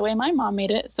make it the way my mom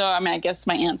made it. So, I guess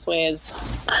my aunt's way is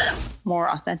more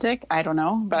authentic. I don't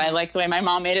know. But I like the way my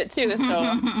mom made it too. So,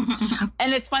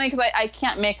 and it's funny because I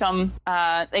can't make them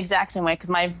the exact same way because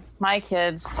my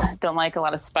kids don't like a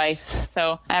lot of spice,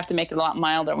 so I have to make it a lot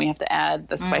milder, and we have to add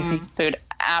the spicy food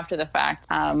after the fact.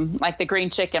 Like the green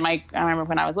chicken, I remember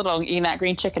when I was little eating that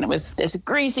green chicken, it was this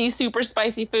greasy, super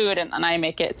spicy food, and I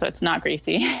make it so it's not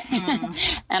greasy.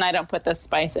 And I don't put the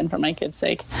spice in for my kids'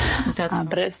 sake.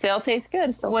 But it still tastes good.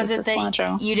 It still was it that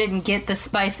cilantro. You didn't get the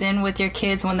spice in with your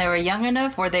kids when they were young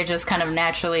enough, or they just kind of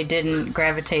naturally didn't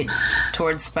gravitate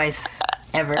towards spice?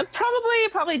 Ever?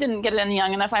 Probably didn't get it in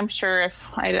young enough. I'm sure if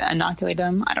I inoculate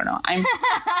them, I don't know. I'm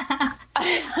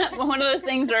one of those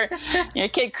things where your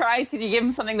kid cries because you give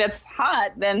him something that's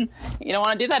hot, then you don't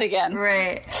want to do that again.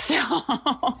 Right. So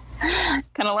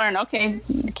kind of learn, okay,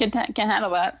 the kid can't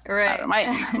handle that. Right.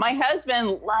 My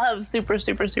husband loves super,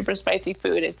 super, super spicy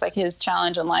food. It's like his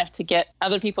challenge in life to get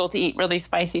other people to eat really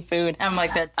spicy food. I'm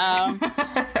like that too.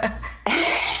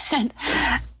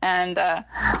 And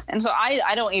so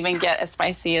I don't even get as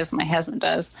spicy as my husband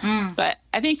does. But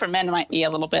I think for men it might be a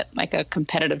little bit like a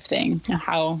competitive thing.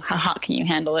 How hot can you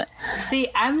handle it? See,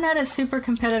 I'm not a super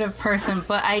competitive person,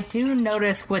 but I do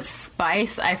notice with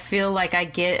spice, I feel like I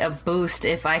get a boost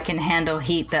if I can handle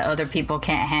heat that other people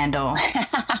can't handle.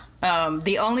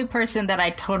 The only person that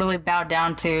I totally bow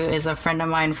down to is a friend of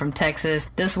mine from Texas.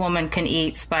 This woman can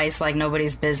eat spice like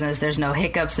nobody's business. There's no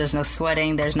hiccups, there's no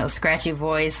sweating, there's no scratchy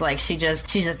voice. Like she's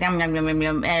just yum, yum, yum, yum,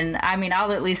 yum. And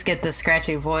I'll at least get the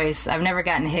scratchy voice. I've never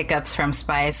gotten hiccups from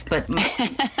spice, but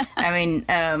I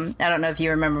don't know if you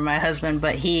remember my husband,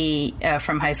 but he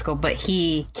from high school, but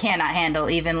he cannot handle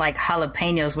even like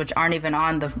jalapenos, which aren't even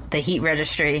on the heat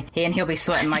registry. He'll be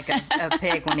sweating like a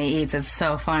pig when he eats. It's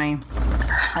so funny.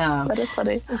 That is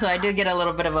funny. So I do get a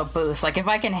little bit of a boost. Like if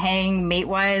I can hang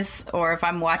meat-wise, or if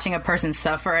I'm watching a person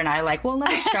suffer and I like, well, let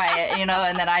me try it,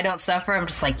 and then I don't suffer, I'm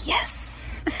just like,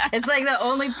 yes. It's like the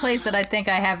only place that I think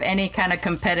I have any kind of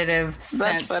competitive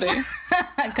sense. That's funny.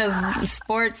 Because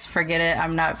sports, forget it.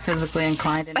 I'm not physically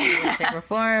inclined in any way, shape, or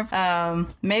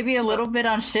form. Maybe a little bit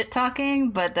on shit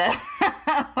talking, but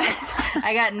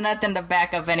I got nothing to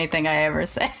back up anything I ever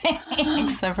say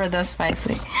except for the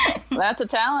spicy. That's a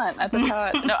talent.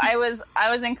 No, I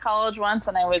was in college once,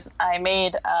 and I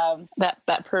made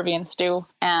that Peruvian stew,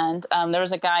 and there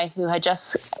was a guy who had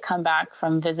just come back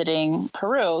from visiting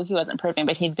Peru. He wasn't Peruvian,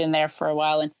 but he'd been there for a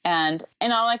while, and I'm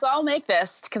like, well, I'll make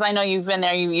this because I know you've been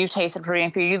there. You've tasted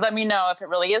Peruvian food. You let me know if it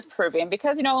really is Peruvian,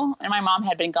 because and my mom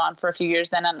had been gone for a few years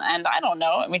then, and I don't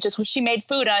know. I mean, just when she made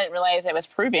food, I didn't realize it was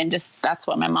Peruvian. Just that's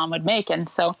what my mom would make, and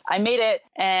so I made it,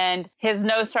 and his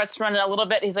nose starts running a little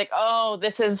bit. He's like, "Oh,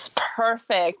 this is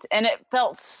perfect," and it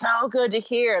felt so good to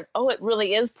hear. Oh, it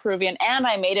really is Peruvian, and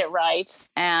I made it right.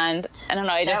 And I don't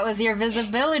know. That was your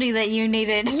visibility that you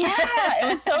needed. Yeah, it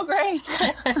was so great.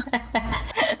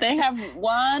 They have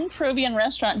one Peruvian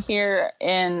restaurant here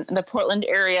in the Portland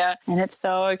area, and it's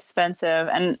so expensive.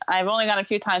 And I've only gone a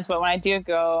few times, but when I do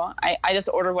go, I just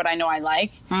order what I know I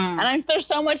like. And there's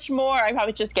so much more. I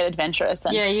probably just get adventurous.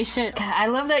 Yeah, you should. I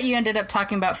love that you ended up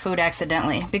talking about food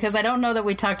accidentally, because I don't know that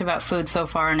we talked about food so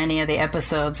far in any of the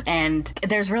episodes. And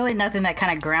there's really nothing that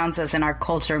kind of grounds us in our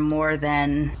culture more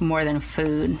than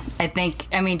food.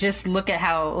 I mean, just look at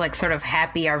how like sort of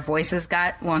happy our voices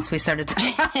got once we started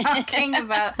talking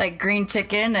about like green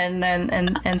chicken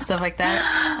and stuff like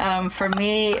that. For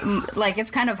me, like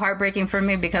it's kind of heartbreaking for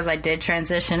me because I did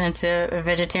transition into a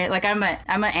vegetarian. Like I'm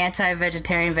an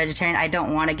anti-vegetarian vegetarian. I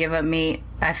don't want to give up meat.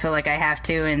 I feel like I have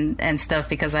to and stuff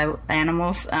because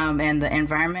animals and the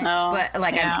environment. But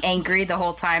like I'm angry the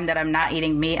whole time that I'm not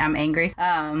eating meat. I'm angry.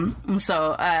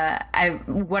 So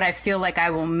what I feel like I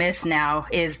will miss now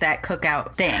is that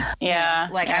cookout thing. Yeah.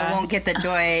 I won't get the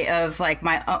joy of like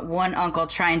my one uncle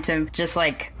trying to just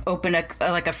like open a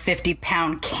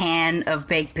 50-pound can of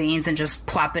baked beans and just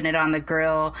plopping it on the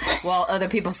grill, while other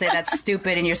people say that's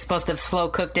stupid and you're supposed to have slow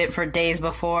cooked it for days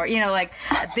before. Like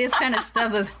this kind of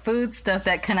stuff, this food stuff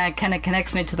that kind of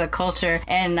connects me to the culture.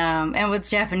 And with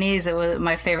Japanese,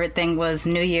 my favorite thing was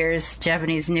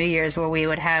Japanese New Year's, where we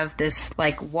would have this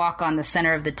like walk on the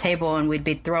center of the table, and we'd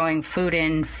be throwing food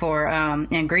in for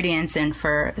ingredients and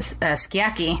for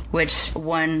sukiyaki, which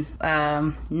one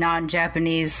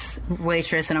non-Japanese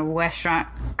waitress in a restaurant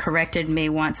corrected me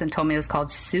once and told me it was called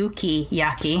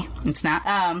sukiyaki. It's not.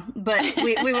 But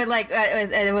we would like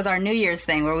it was our New Year's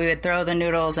thing where we would throw the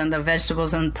noodles and the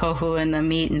vegetables and tofu and the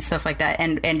meat and stuff like that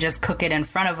and just cook it in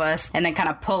front of us and then kind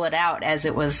of pull it out as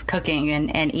it was cooking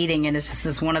and eating. And it's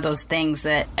just one of those things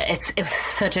that it was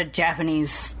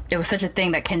such a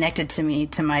thing that connected to me,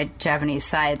 to my Japanese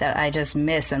side, that I just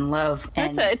miss and love.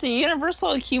 And it's a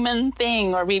universal human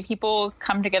thing where people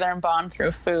come together and bond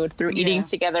through food, through eating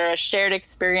together, a shared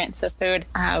experience of food.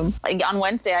 On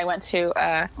Wednesday, I went to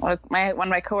one of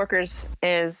my coworkers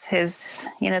his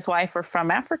wife were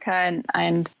from Africa, and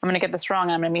I'm going to get this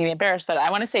wrong. I'm going to be embarrassed, but I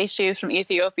want to say she's from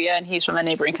Ethiopia and he's from a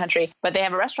neighboring country. But they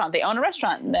have a restaurant. They own a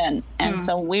restaurant then, and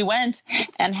so we went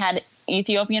and had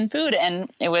Ethiopian food,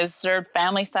 and it was served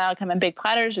family style, come in big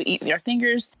platters. We eat with our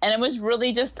fingers, and it was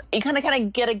really just you kind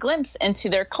of get a glimpse into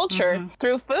their culture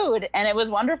through food, and it was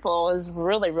wonderful. It was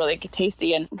really, really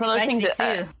tasty, and one of those things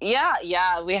that,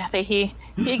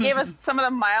 he gave us some of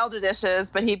the milder dishes,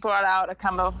 but he brought out a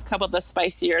couple of the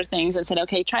spicier things and said,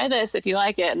 "Okay, try this if you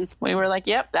like it." And we were like,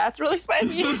 "Yep, that's really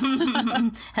spicy."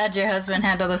 How'd your husband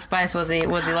handle the spice? Was he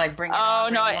like bringing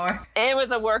more? It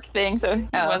was a work thing, so he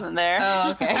wasn't there.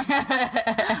 Oh, okay.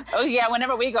 Oh yeah,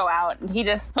 whenever we go out,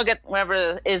 he'll get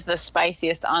whatever is the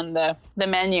spiciest on the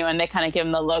menu, and they kind of give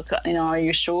him the look, are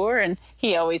you sure? And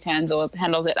he always handles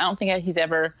it. I don't think he's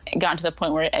ever gotten to the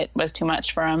point where it was too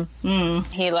much for him.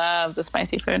 He loves the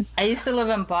spicy food. I used to live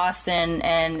in Boston,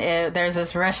 and there's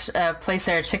this place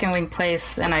there, a chicken wing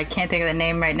place, and I can't think of the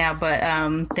name right now, but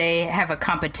they have a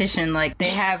competition. Like, they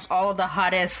have all the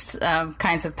hottest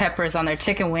kinds of peppers on their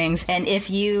chicken wings, and if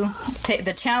you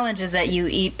the challenge is that you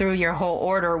eat through your whole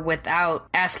order without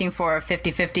asking for a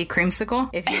 50-50 creamsicle.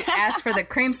 If you ask for the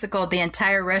creamsicle, the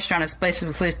entire restaurant is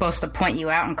basically supposed to point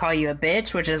you out and call you a bitch.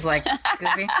 bitch, which is like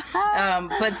goofy.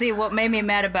 But see, what made me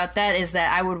mad about that is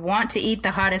that I would want to eat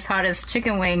the hottest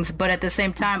chicken wings, but at the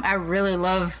same time, I really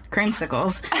love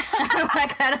creamsicles.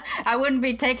 Like, I wouldn't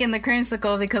be taking the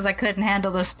creamsicle because I couldn't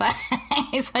handle the spice.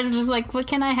 I'm just like, well,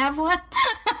 can I have one?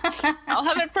 I'll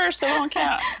have it first, so it won't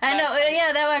count. I know,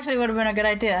 yeah, that actually would have been a good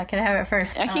idea. I could have it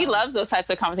first. Yeah, he loves those types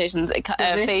of competitions.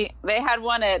 They had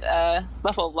one at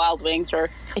Buffalo Wild Wings where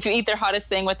if you eat their hottest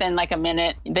thing within like a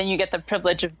minute, then you get the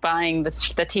privilege of buying the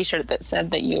t-shirt that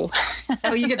said that you...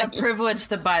 Oh, you get the privilege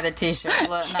to buy the t-shirt.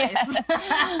 Well, nice. Yes.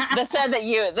 that said that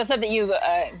you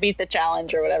beat the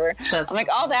challenge or whatever. I'm like,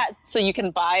 all that so you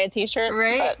can buy a t-shirt.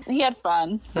 Right. But he had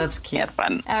fun. That's cute. He had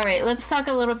fun. All right, let's talk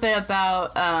a little bit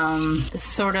about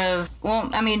sort of... Well,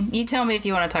 I mean, you tell me if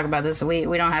you want to talk about this. We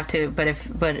don't have to, but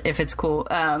if it's cool.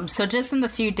 So just in the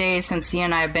few days since you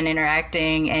and I have been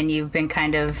interacting and you've been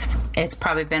kind of... It's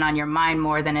probably been on your mind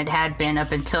more than it had been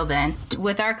up until then.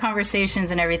 With our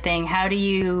conversations and everything, how are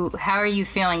you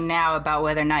feeling now about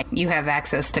whether or not you have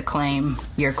access to claim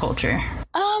your culture?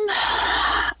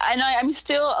 I know I'm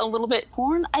still a little bit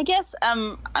torn, I guess. I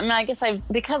mean, I guess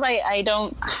because I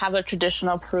don't have a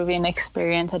traditional Peruvian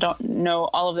experience. I don't know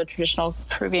all of the traditional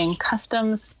Peruvian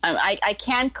customs. I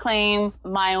can claim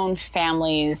my own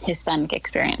family's Hispanic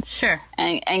experience. Sure.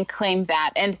 And claim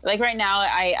that. And like right now,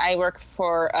 I work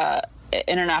for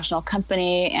international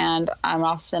company, and I'm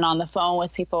often on the phone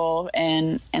with people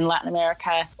in Latin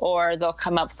America, or they'll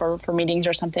come up for meetings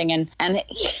or something, and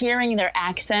hearing their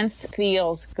accents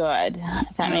feels good,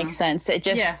 if that makes sense. It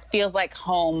just feels like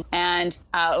home. And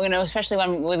especially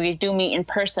when we do meet in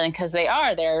person, because they're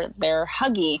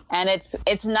huggy, and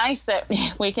it's nice that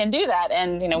we can do that.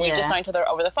 And we just know each other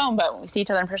over the phone, but when we see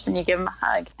each other in person, you give them a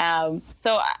hug.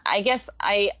 So I guess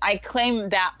I claim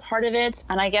that part of it,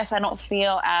 and I guess I don't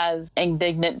feel as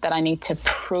indignant that I need to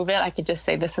prove it. I could just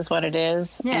say this is what it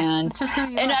is. Yeah, and just who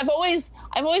you are. I've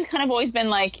always been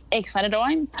like excited. Oh,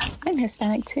 I'm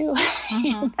Hispanic too.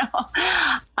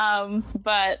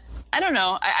 But I don't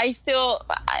know.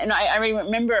 I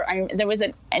remember there was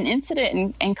an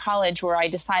incident in college where I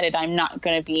decided I'm not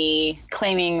going to be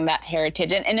claiming that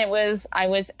heritage. And I was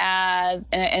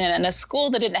in a school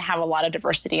that didn't have a lot of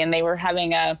diversity, and they were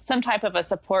having some type of a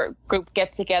support group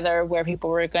get together where people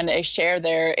were going to share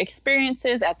their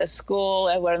experiences at the school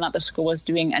and whether or not the school was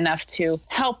doing enough to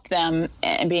help them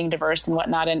and being diverse and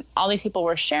whatnot. And all these people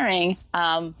were sharing,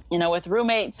 with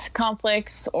roommates,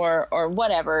 conflicts or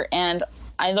whatever. And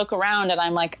I look around and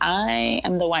I'm like, I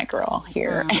am the white girl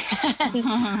here. And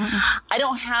I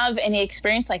don't have any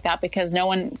experience like that because no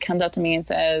one comes up to me and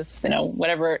says,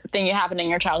 whatever thing you happened in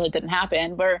your childhood didn't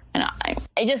happen. But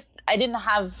I didn't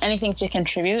have anything to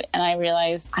contribute, and I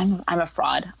realized I'm a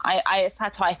fraud. That's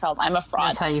how I felt. I'm a fraud.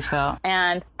 That's how you felt.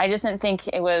 And I just didn't think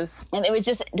it was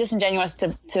just disingenuous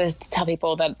to tell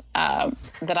people that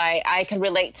I could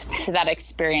relate to that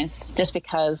experience just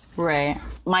because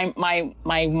my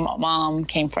mom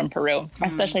came from Peru,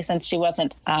 especially since she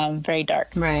wasn't very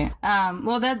dark. Right.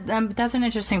 Well, that's an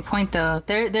interesting point, though.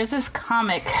 There's this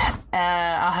comic.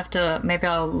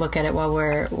 I'll look at it while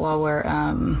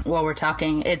we're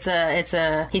talking.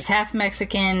 He's half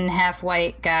Mexican, half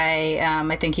white guy.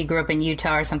 I think he grew up in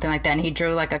Utah or something like that, and he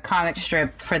drew like a comic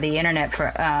strip for the internet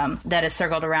that is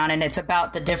circled around, and it's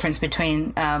about the difference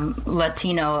between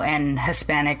Latino and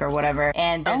Hispanic or whatever.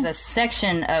 And there's a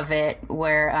section of it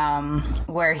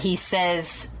where he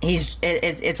says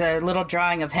it's a little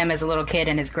drawing of him as a little kid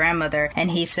and his grandmother,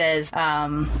 and he says,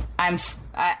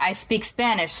 I speak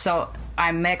Spanish, so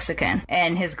I'm Mexican.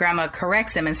 And his grandma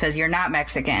corrects him and says, you're not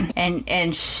Mexican. And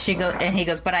he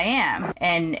goes, but I am.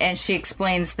 And she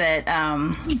explains that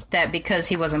that because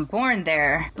he wasn't born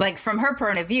there, like from her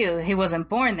point of view, he wasn't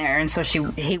born there, and so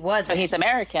he was. So he's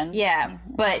American. Yeah,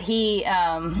 but he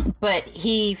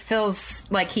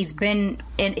feels like he's been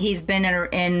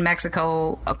in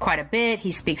Mexico quite a bit.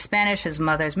 He speaks Spanish. His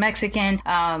mother's Mexican.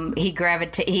 He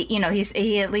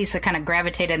at least kind of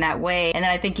gravitated in that way. And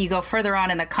then I think you go further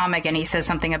on in the comic, and he says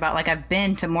something about like, I've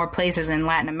been to more places in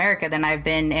Latin America than I've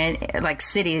been in like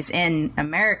cities in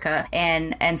America,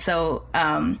 and so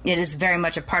it is very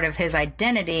much a part of his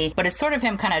identity. But it's sort of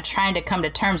him kind of trying to come to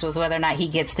terms with whether or not he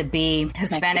gets to be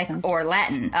Hispanic Mexican or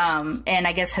Latin. And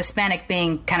I guess Hispanic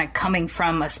being kind of coming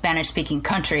from a Spanish-speaking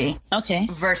country,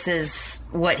 versus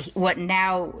what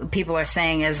now people are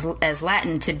saying as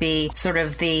Latin to be sort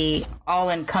of the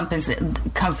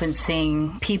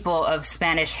all-encompassing people of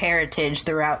Spanish heritage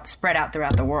spread out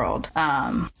throughout the world.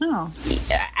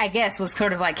 I guess was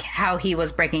sort of like how he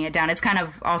was breaking it down. It's kind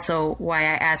of also why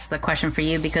I asked the question for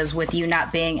you, because with you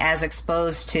not being as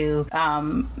exposed to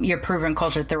your Peruvian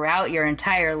culture throughout your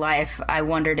entire life, I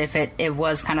wondered if it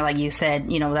was kind of like you said,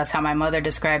 that's how my mother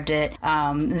described it.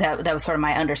 That was sort of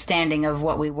my understanding of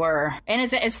what we were. And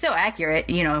it's still accurate.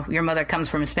 Your mother comes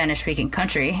from a Spanish-speaking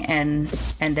country, and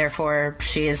therefore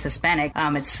she is Hispanic.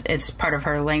 It's part of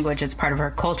her language. It's part of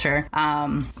her culture.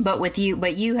 But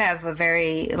you have a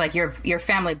very, like, your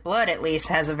family blood at least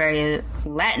has a very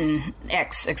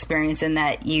Latinx experience in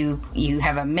that you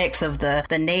have a mix of the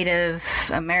Native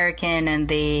American and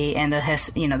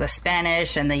the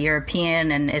Spanish and the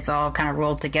European, and it's all kind of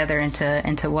rolled together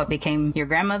into what became your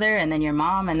grandmother and then your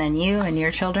mom and then you and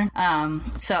your children.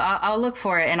 So I'll look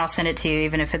for it and I'll send it to you,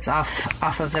 even if it's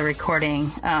off of the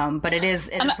recording. But it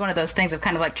is one of those things of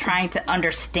kind of like trying to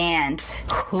understand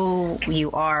who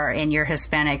you are in your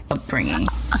Hispanic upbringing.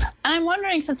 I'm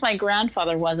wondering, since my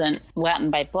grandfather wasn't Latin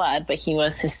by blood, but he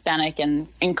was Hispanic in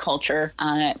culture,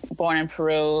 born in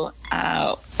Peru,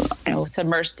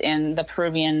 submersed in the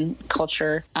Peruvian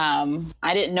culture.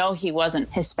 I didn't know he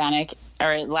wasn't Hispanic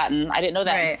or Latin. I didn't know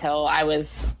that until I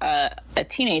was a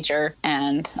teenager,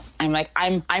 and I'm like,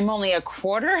 I'm only a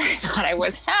quarter. I thought I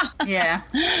was half. Yeah.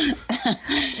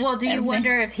 Well, do you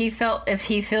wonder if he felt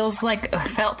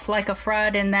like a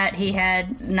fraud in that he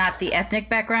had not the ethnic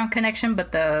background connection,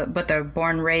 but the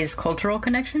born raised cultural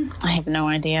connection? I have no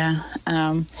idea.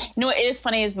 What is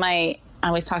funny is I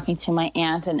was talking to my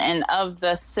aunt, and of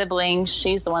the siblings,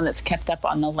 she's the one that's kept up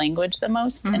on the language the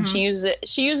most. Mm-hmm. And she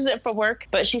uses it for work,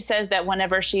 but she says that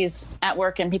whenever she's at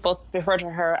work and people refer to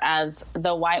her as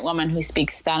the white woman who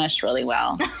speaks Spanish really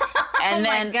well. And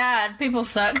my God, people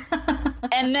suck.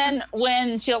 And then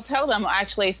when she'll tell them,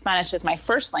 actually, Spanish is my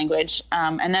first language,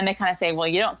 and then they kind of say, well,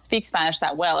 you don't speak Spanish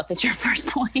that well if it's your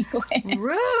first language.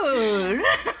 Rude.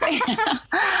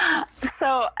 Yeah.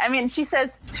 So, she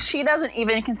says she doesn't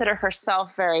even consider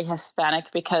herself very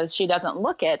Hispanic because she doesn't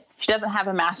have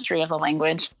a mastery of the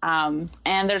language. And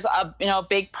there's a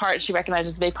big part, she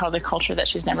recognizes a big part of the culture that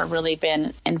she's never really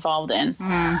been involved in.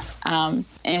 Mm.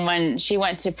 And when she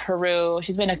went to Peru,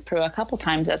 she's been to Peru a couple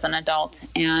times as an adult,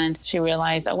 and she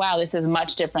realized, oh wow, this is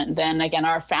much different than, again,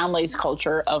 our family's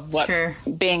culture of what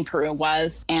being Peru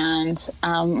was. And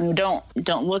you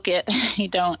don't look at, you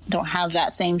don't have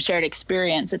that same shared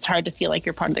experience. It's hard to feel like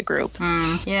you're part of the group.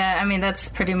 Mm. Yeah, that's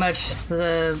pretty much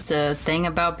the thing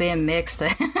about being mixed.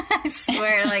 I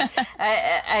swear, like,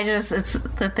 I just, it's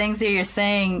the things that you're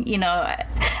saying,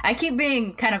 I keep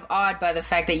being kind of awed by the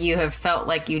fact that you have felt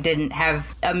like you didn't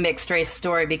have a mixed race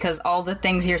story, because all the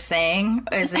things you're saying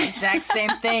is the exact same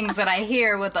things that I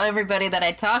hear with everybody that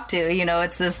I talk to.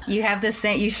 It's this, you have the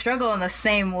same, you struggle in the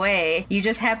same way. You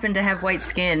just happen to have white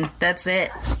skin. That's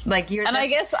it. Like I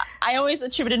guess I always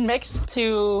attributed mixed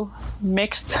to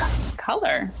mixed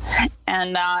color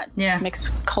and not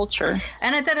mixed culture.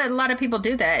 And I thought a lot of people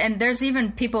do that. And there's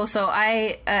even people, so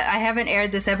I haven't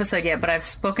aired this episode yet, but I've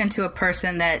spoken to a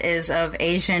person that is of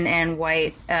Asian and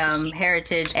white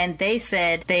heritage, and they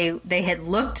said they had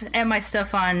looked at my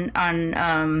stuff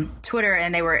on Twitter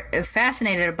and they were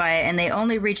fascinated by it, and they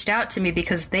only reached out to me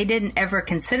because they didn't ever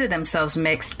consider themselves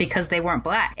mixed because they weren't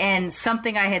black. And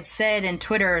something I had said in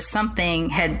Twitter or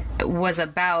something was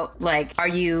about, like, are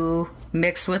you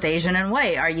mixed with Asian and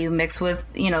white? Are you mixed with,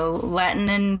 Latin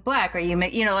and black? Are you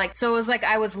so it was like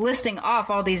I was listing off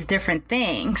all these different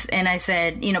things, and I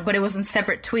said, but it was in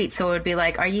separate tweets, so it would be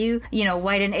like, are you,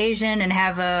 white and Asian and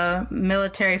have a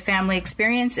military family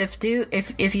experience? If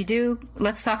you do,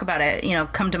 let's talk about it.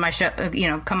 Come to my show.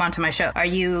 Come onto my show. Are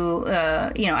you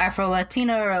Afro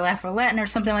Latino or Afro Latin or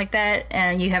something like that,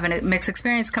 and you have a mixed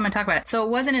experience? Come and talk about it. So it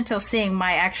wasn't until seeing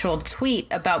my actual tweet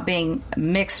about being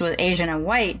mixed with Asian and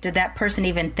white did that person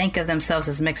even think of themselves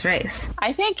as mixed race.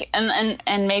 I think,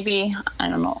 and maybe, I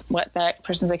don't know what that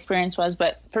person's experience was,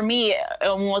 but for me,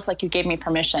 almost like you gave me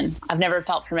permission. I've never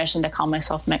felt permission to call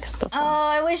myself mixed before. Oh,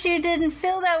 I wish you didn't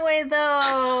feel that way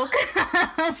though.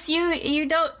 Because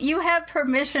you have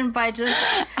permission by just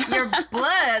your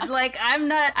blood. Like,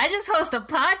 I just host a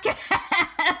podcast.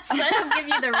 I don't give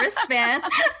you the wristband.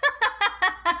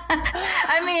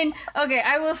 I mean, okay,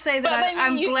 I will say that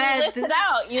I'm glad.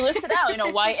 You listed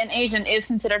out, white and Asian is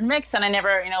considered mixed, and I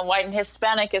never, white and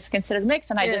Hispanic is considered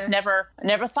mixed, and I just never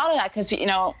thought of that because,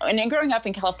 and growing up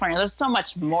in California, there's so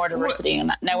much more diversity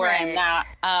now where I'm now.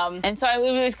 And so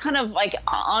it was kind of like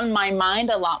on my mind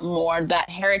a lot more, that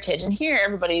heritage. And here,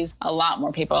 everybody's a lot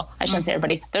more people. I shouldn't say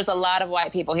everybody. There's a lot of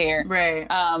white people here. Right.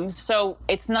 So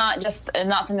it's not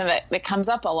something that comes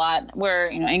up a lot where,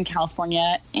 in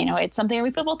California, it's something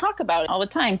that people talk about all the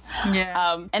time.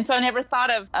 Yeah. And so I never thought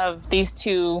of these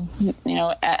two,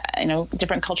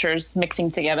 different cultures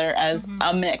mixing together as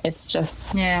a mix. It's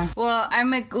just. Yeah. Well,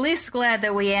 I'm at least glad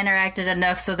that we interacted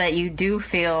enough so that you do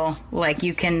feel like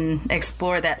you can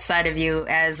explore that side of you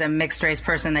as a mixed race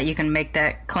person, that you can make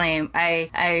that claim. I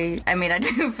mean, I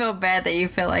do feel bad that you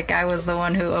feel like I was the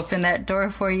one who opened that door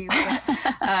for you.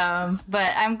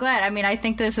 But I'm glad. I mean, I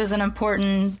think this is an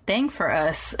important thing for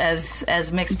us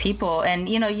as mixed people. And,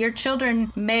 your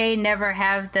children may never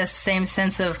have the same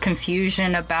sense of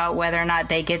confusion about whether or not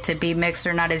they get to be mixed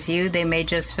or not as you. They may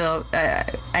just feel,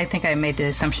 I think I made the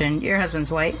assumption, your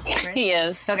husband's white, right? He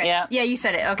is. Okay. Yeah. Yeah, you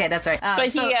said it. Okay, that's right.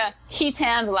 But he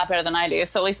tans a lot better than I do,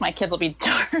 so at least my kids will be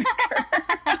darker.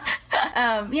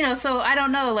 So I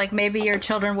don't know, like maybe your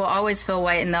children will always feel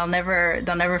white and they'll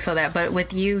never feel that. But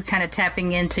with you kind of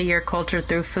tapping into your culture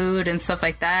through food and stuff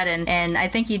like that, and I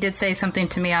think you did say something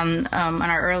to me on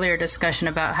our earlier discussion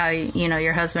about how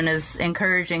your husband is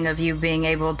encouraging of you being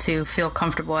able to feel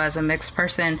comfortable as a mixed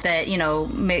person. That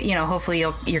hopefully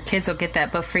your kids will get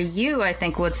that. But for you, I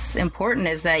think what's important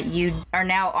is that you are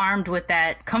now armed with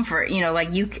that comfort.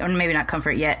 Or maybe not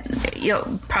comfort yet.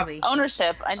 Probably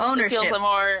ownership. I just feel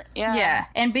more. Yeah,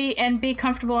 and be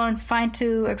comfortable and fine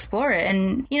to explore it.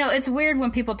 And it's weird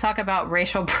when people talk about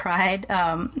racial pride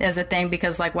as a thing,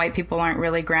 because like white people aren't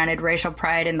really granted racial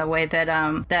pride in the way that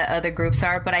that other groups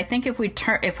are. But I think if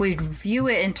we view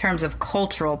it in terms of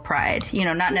cultural pride,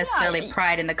 not necessarily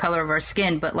pride in the color of our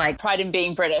skin, but like pride in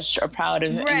being British or proud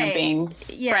of being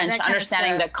French,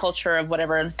 understanding the culture of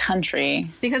whatever country.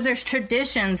 Because there's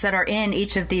traditions that are in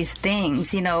each of these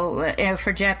things.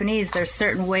 For Japanese, there's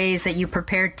certain ways that you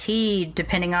prepare tea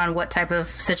depending on what type of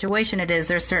situation it is.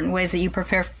 There's certain ways that you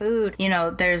prepare food.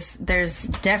 There's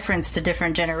deference to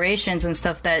different generations and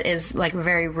stuff that is like a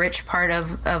very rich part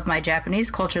of my Japanese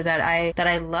culture that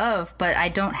I love, but I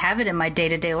don't have it in my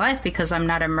day-to-day life because I'm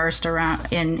not immersed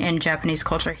around in Japanese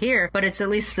culture here. But it's at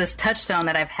least this touchstone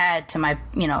that I've had to my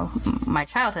my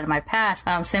childhood and my past.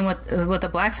 Same with the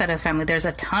black side of the family. There's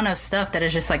a ton of stuff that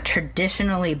is just like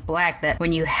traditionally black, that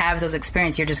when you have those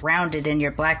experiences, you're just grounded in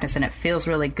your blackness and it feels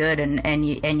really good, and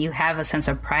you have a sense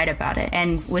of pride about it.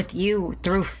 And with you,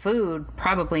 through food,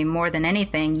 probably more than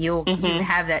anything, you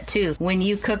have that too. When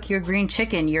you cook your green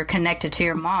chicken, you're connected to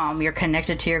your mom, you're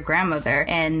connected to your grandmother,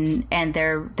 and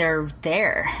they're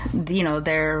there.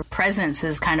 Their presence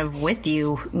is kind of with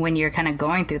you when you're kind of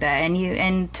going through that,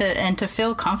 and to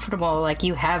feel comfortable like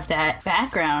you have that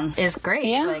background is great.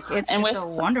 Yeah. Like it's a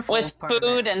wonderful with part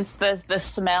food and the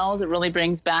smells. It really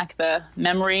brings back the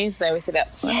memories. They always say that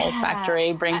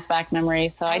olfactory brings back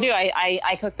memories. So I do.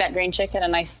 I cook that green chicken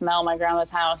and I smell my grandma's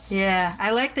house. Yeah,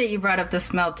 I like that you brought up the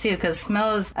smell too, because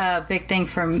smell is a big thing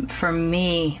for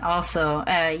me also.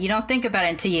 You don't think about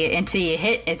it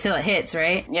until it hits,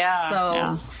 right? Yeah.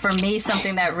 So for me,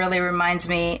 something that really reminds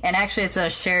me, and actually it's a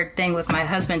shared thing with my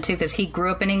husband too, because he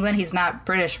grew up in England. He's not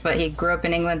British, but he grew up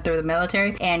in England through the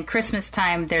military. And Christmas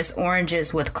time, there's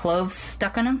oranges with cloves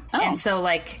stuck in them. And so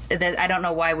like I don't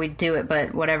know why we do it,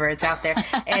 but whatever, it's out there.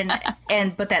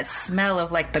 But that smell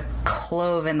of like the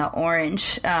clove and the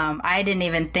orange, I didn't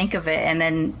even think of it. And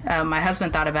then my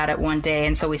husband thought about it one day,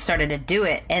 and so we started to do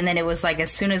it. And then it was like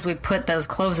as soon as we put those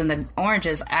cloves in the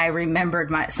oranges, I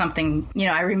remembered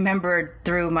I remembered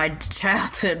through my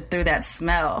childhood through that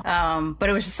smell. But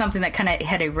it was just something that kind of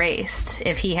had erased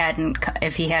if he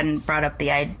hadn't brought up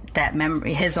that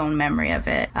memory, his own memory of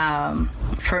it.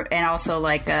 And also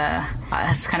like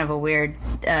it's kind of a weird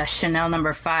Chanel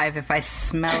number 5. If I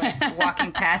smell it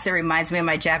walking past, it reminds me of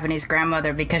my Japanese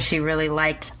grandmother because she really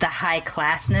liked the high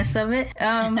classness of it.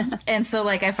 And so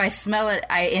like if I smell it,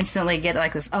 I instantly get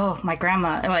like this, oh, my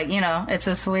grandma, like, it's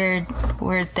this weird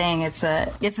thing. It's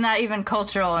not even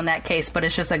cultural in that case, but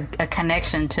it's just a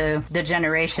connection to the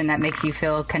generation that makes you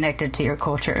feel connected to your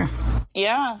culture.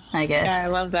 Yeah. I guess. Yeah, I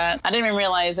love that. I didn't even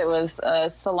realize it was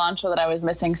cilantro that I was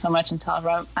missing so much until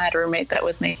I had a roommate that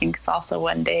was making salsa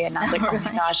one day. And I was like, oh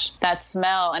my gosh, that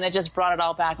smell. And it just brought it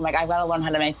all back. I'm like, I've got to learn how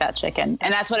to make that chicken.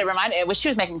 And that's what it reminded me. She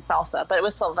was making salsa, but it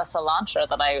was the cilantro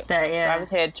that I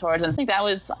gravitated towards. And I think I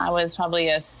was probably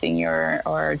a senior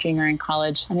or junior in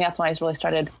college. I think that's when I really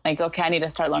started like, okay, I need to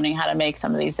start learning how to make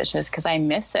some of these dishes because I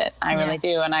miss it. I really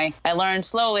do. And I learned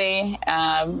slowly.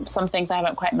 Some things I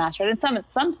haven't quite mastered. And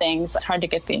some things it's hard to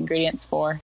get the ingredients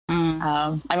for.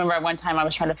 I remember one time I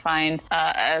was trying to find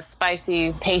a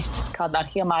spicy paste called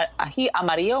ají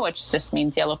amarillo, which just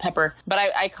means yellow pepper. But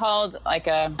I called I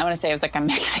want to say it was like a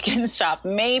Mexican shop.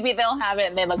 Maybe they'll have it.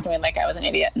 And they looked at me like I was an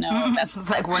idiot. No, that's it's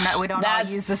like we don't all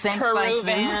use the same Peruvian.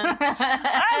 spices.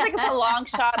 I was like, it's a long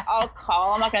shot. I'll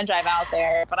call. I'm not going to drive out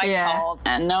there. But I called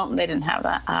and no, they didn't have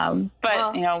that.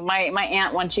 But my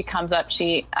aunt, when she comes up,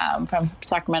 she from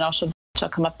Sacramento, she'll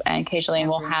come up and occasionally and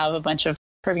we'll have a bunch of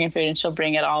Peruvian food, and she'll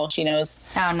bring it all. She knows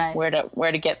where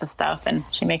to get the stuff, and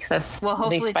she makes us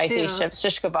these spicy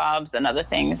shish kebabs and other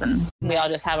things, and we all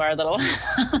just have our little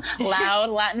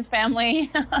loud Latin family.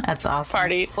 That's awesome.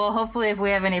 Parties. Well, hopefully, if we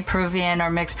have any Peruvian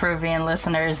or mixed Peruvian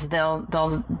listeners, they'll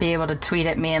be able to tweet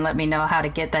at me and let me know how to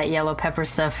get that yellow pepper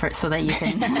stuff so that you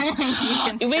can.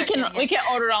 we can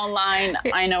order it online.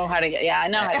 I know how to get. Yeah, I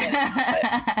know how to get it. But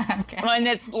okay. When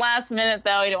it's last minute,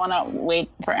 though, you don't want to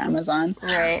wait for Amazon.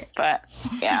 Right. But.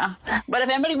 Yeah, but if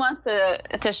anybody wants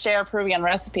to share Peruvian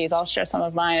recipes, I'll share some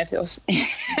of mine if they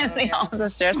also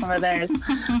share some of theirs.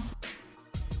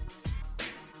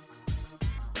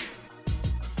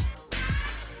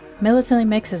 Militantly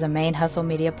Mixed is a Main Hustle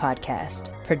Media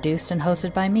podcast, produced and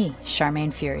hosted by me,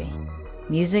 Charmaine Fury.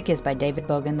 Music is by David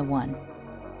Bogan the One.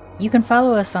 You can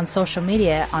follow us on social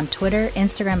media on Twitter,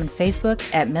 Instagram, and Facebook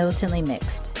at Militantly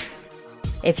Mixed.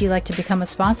 If you'd like to become a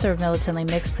sponsor of Militantly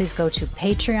Mixed, please go to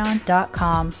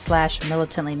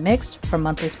patreon.com/militantlymixed for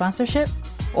monthly sponsorship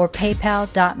or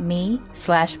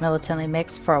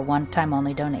paypal.me/militantlymixed for a one-time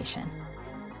only donation.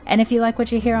 And if you like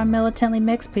what you hear on Militantly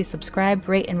Mixed, please subscribe,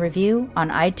 rate, and review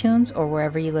on iTunes or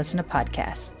wherever you listen to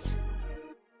podcasts.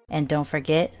 And don't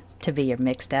forget to be your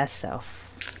mixed-ass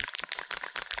self.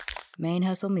 Main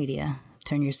Hustle Media.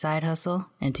 Turn your side hustle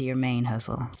into your main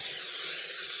hustle.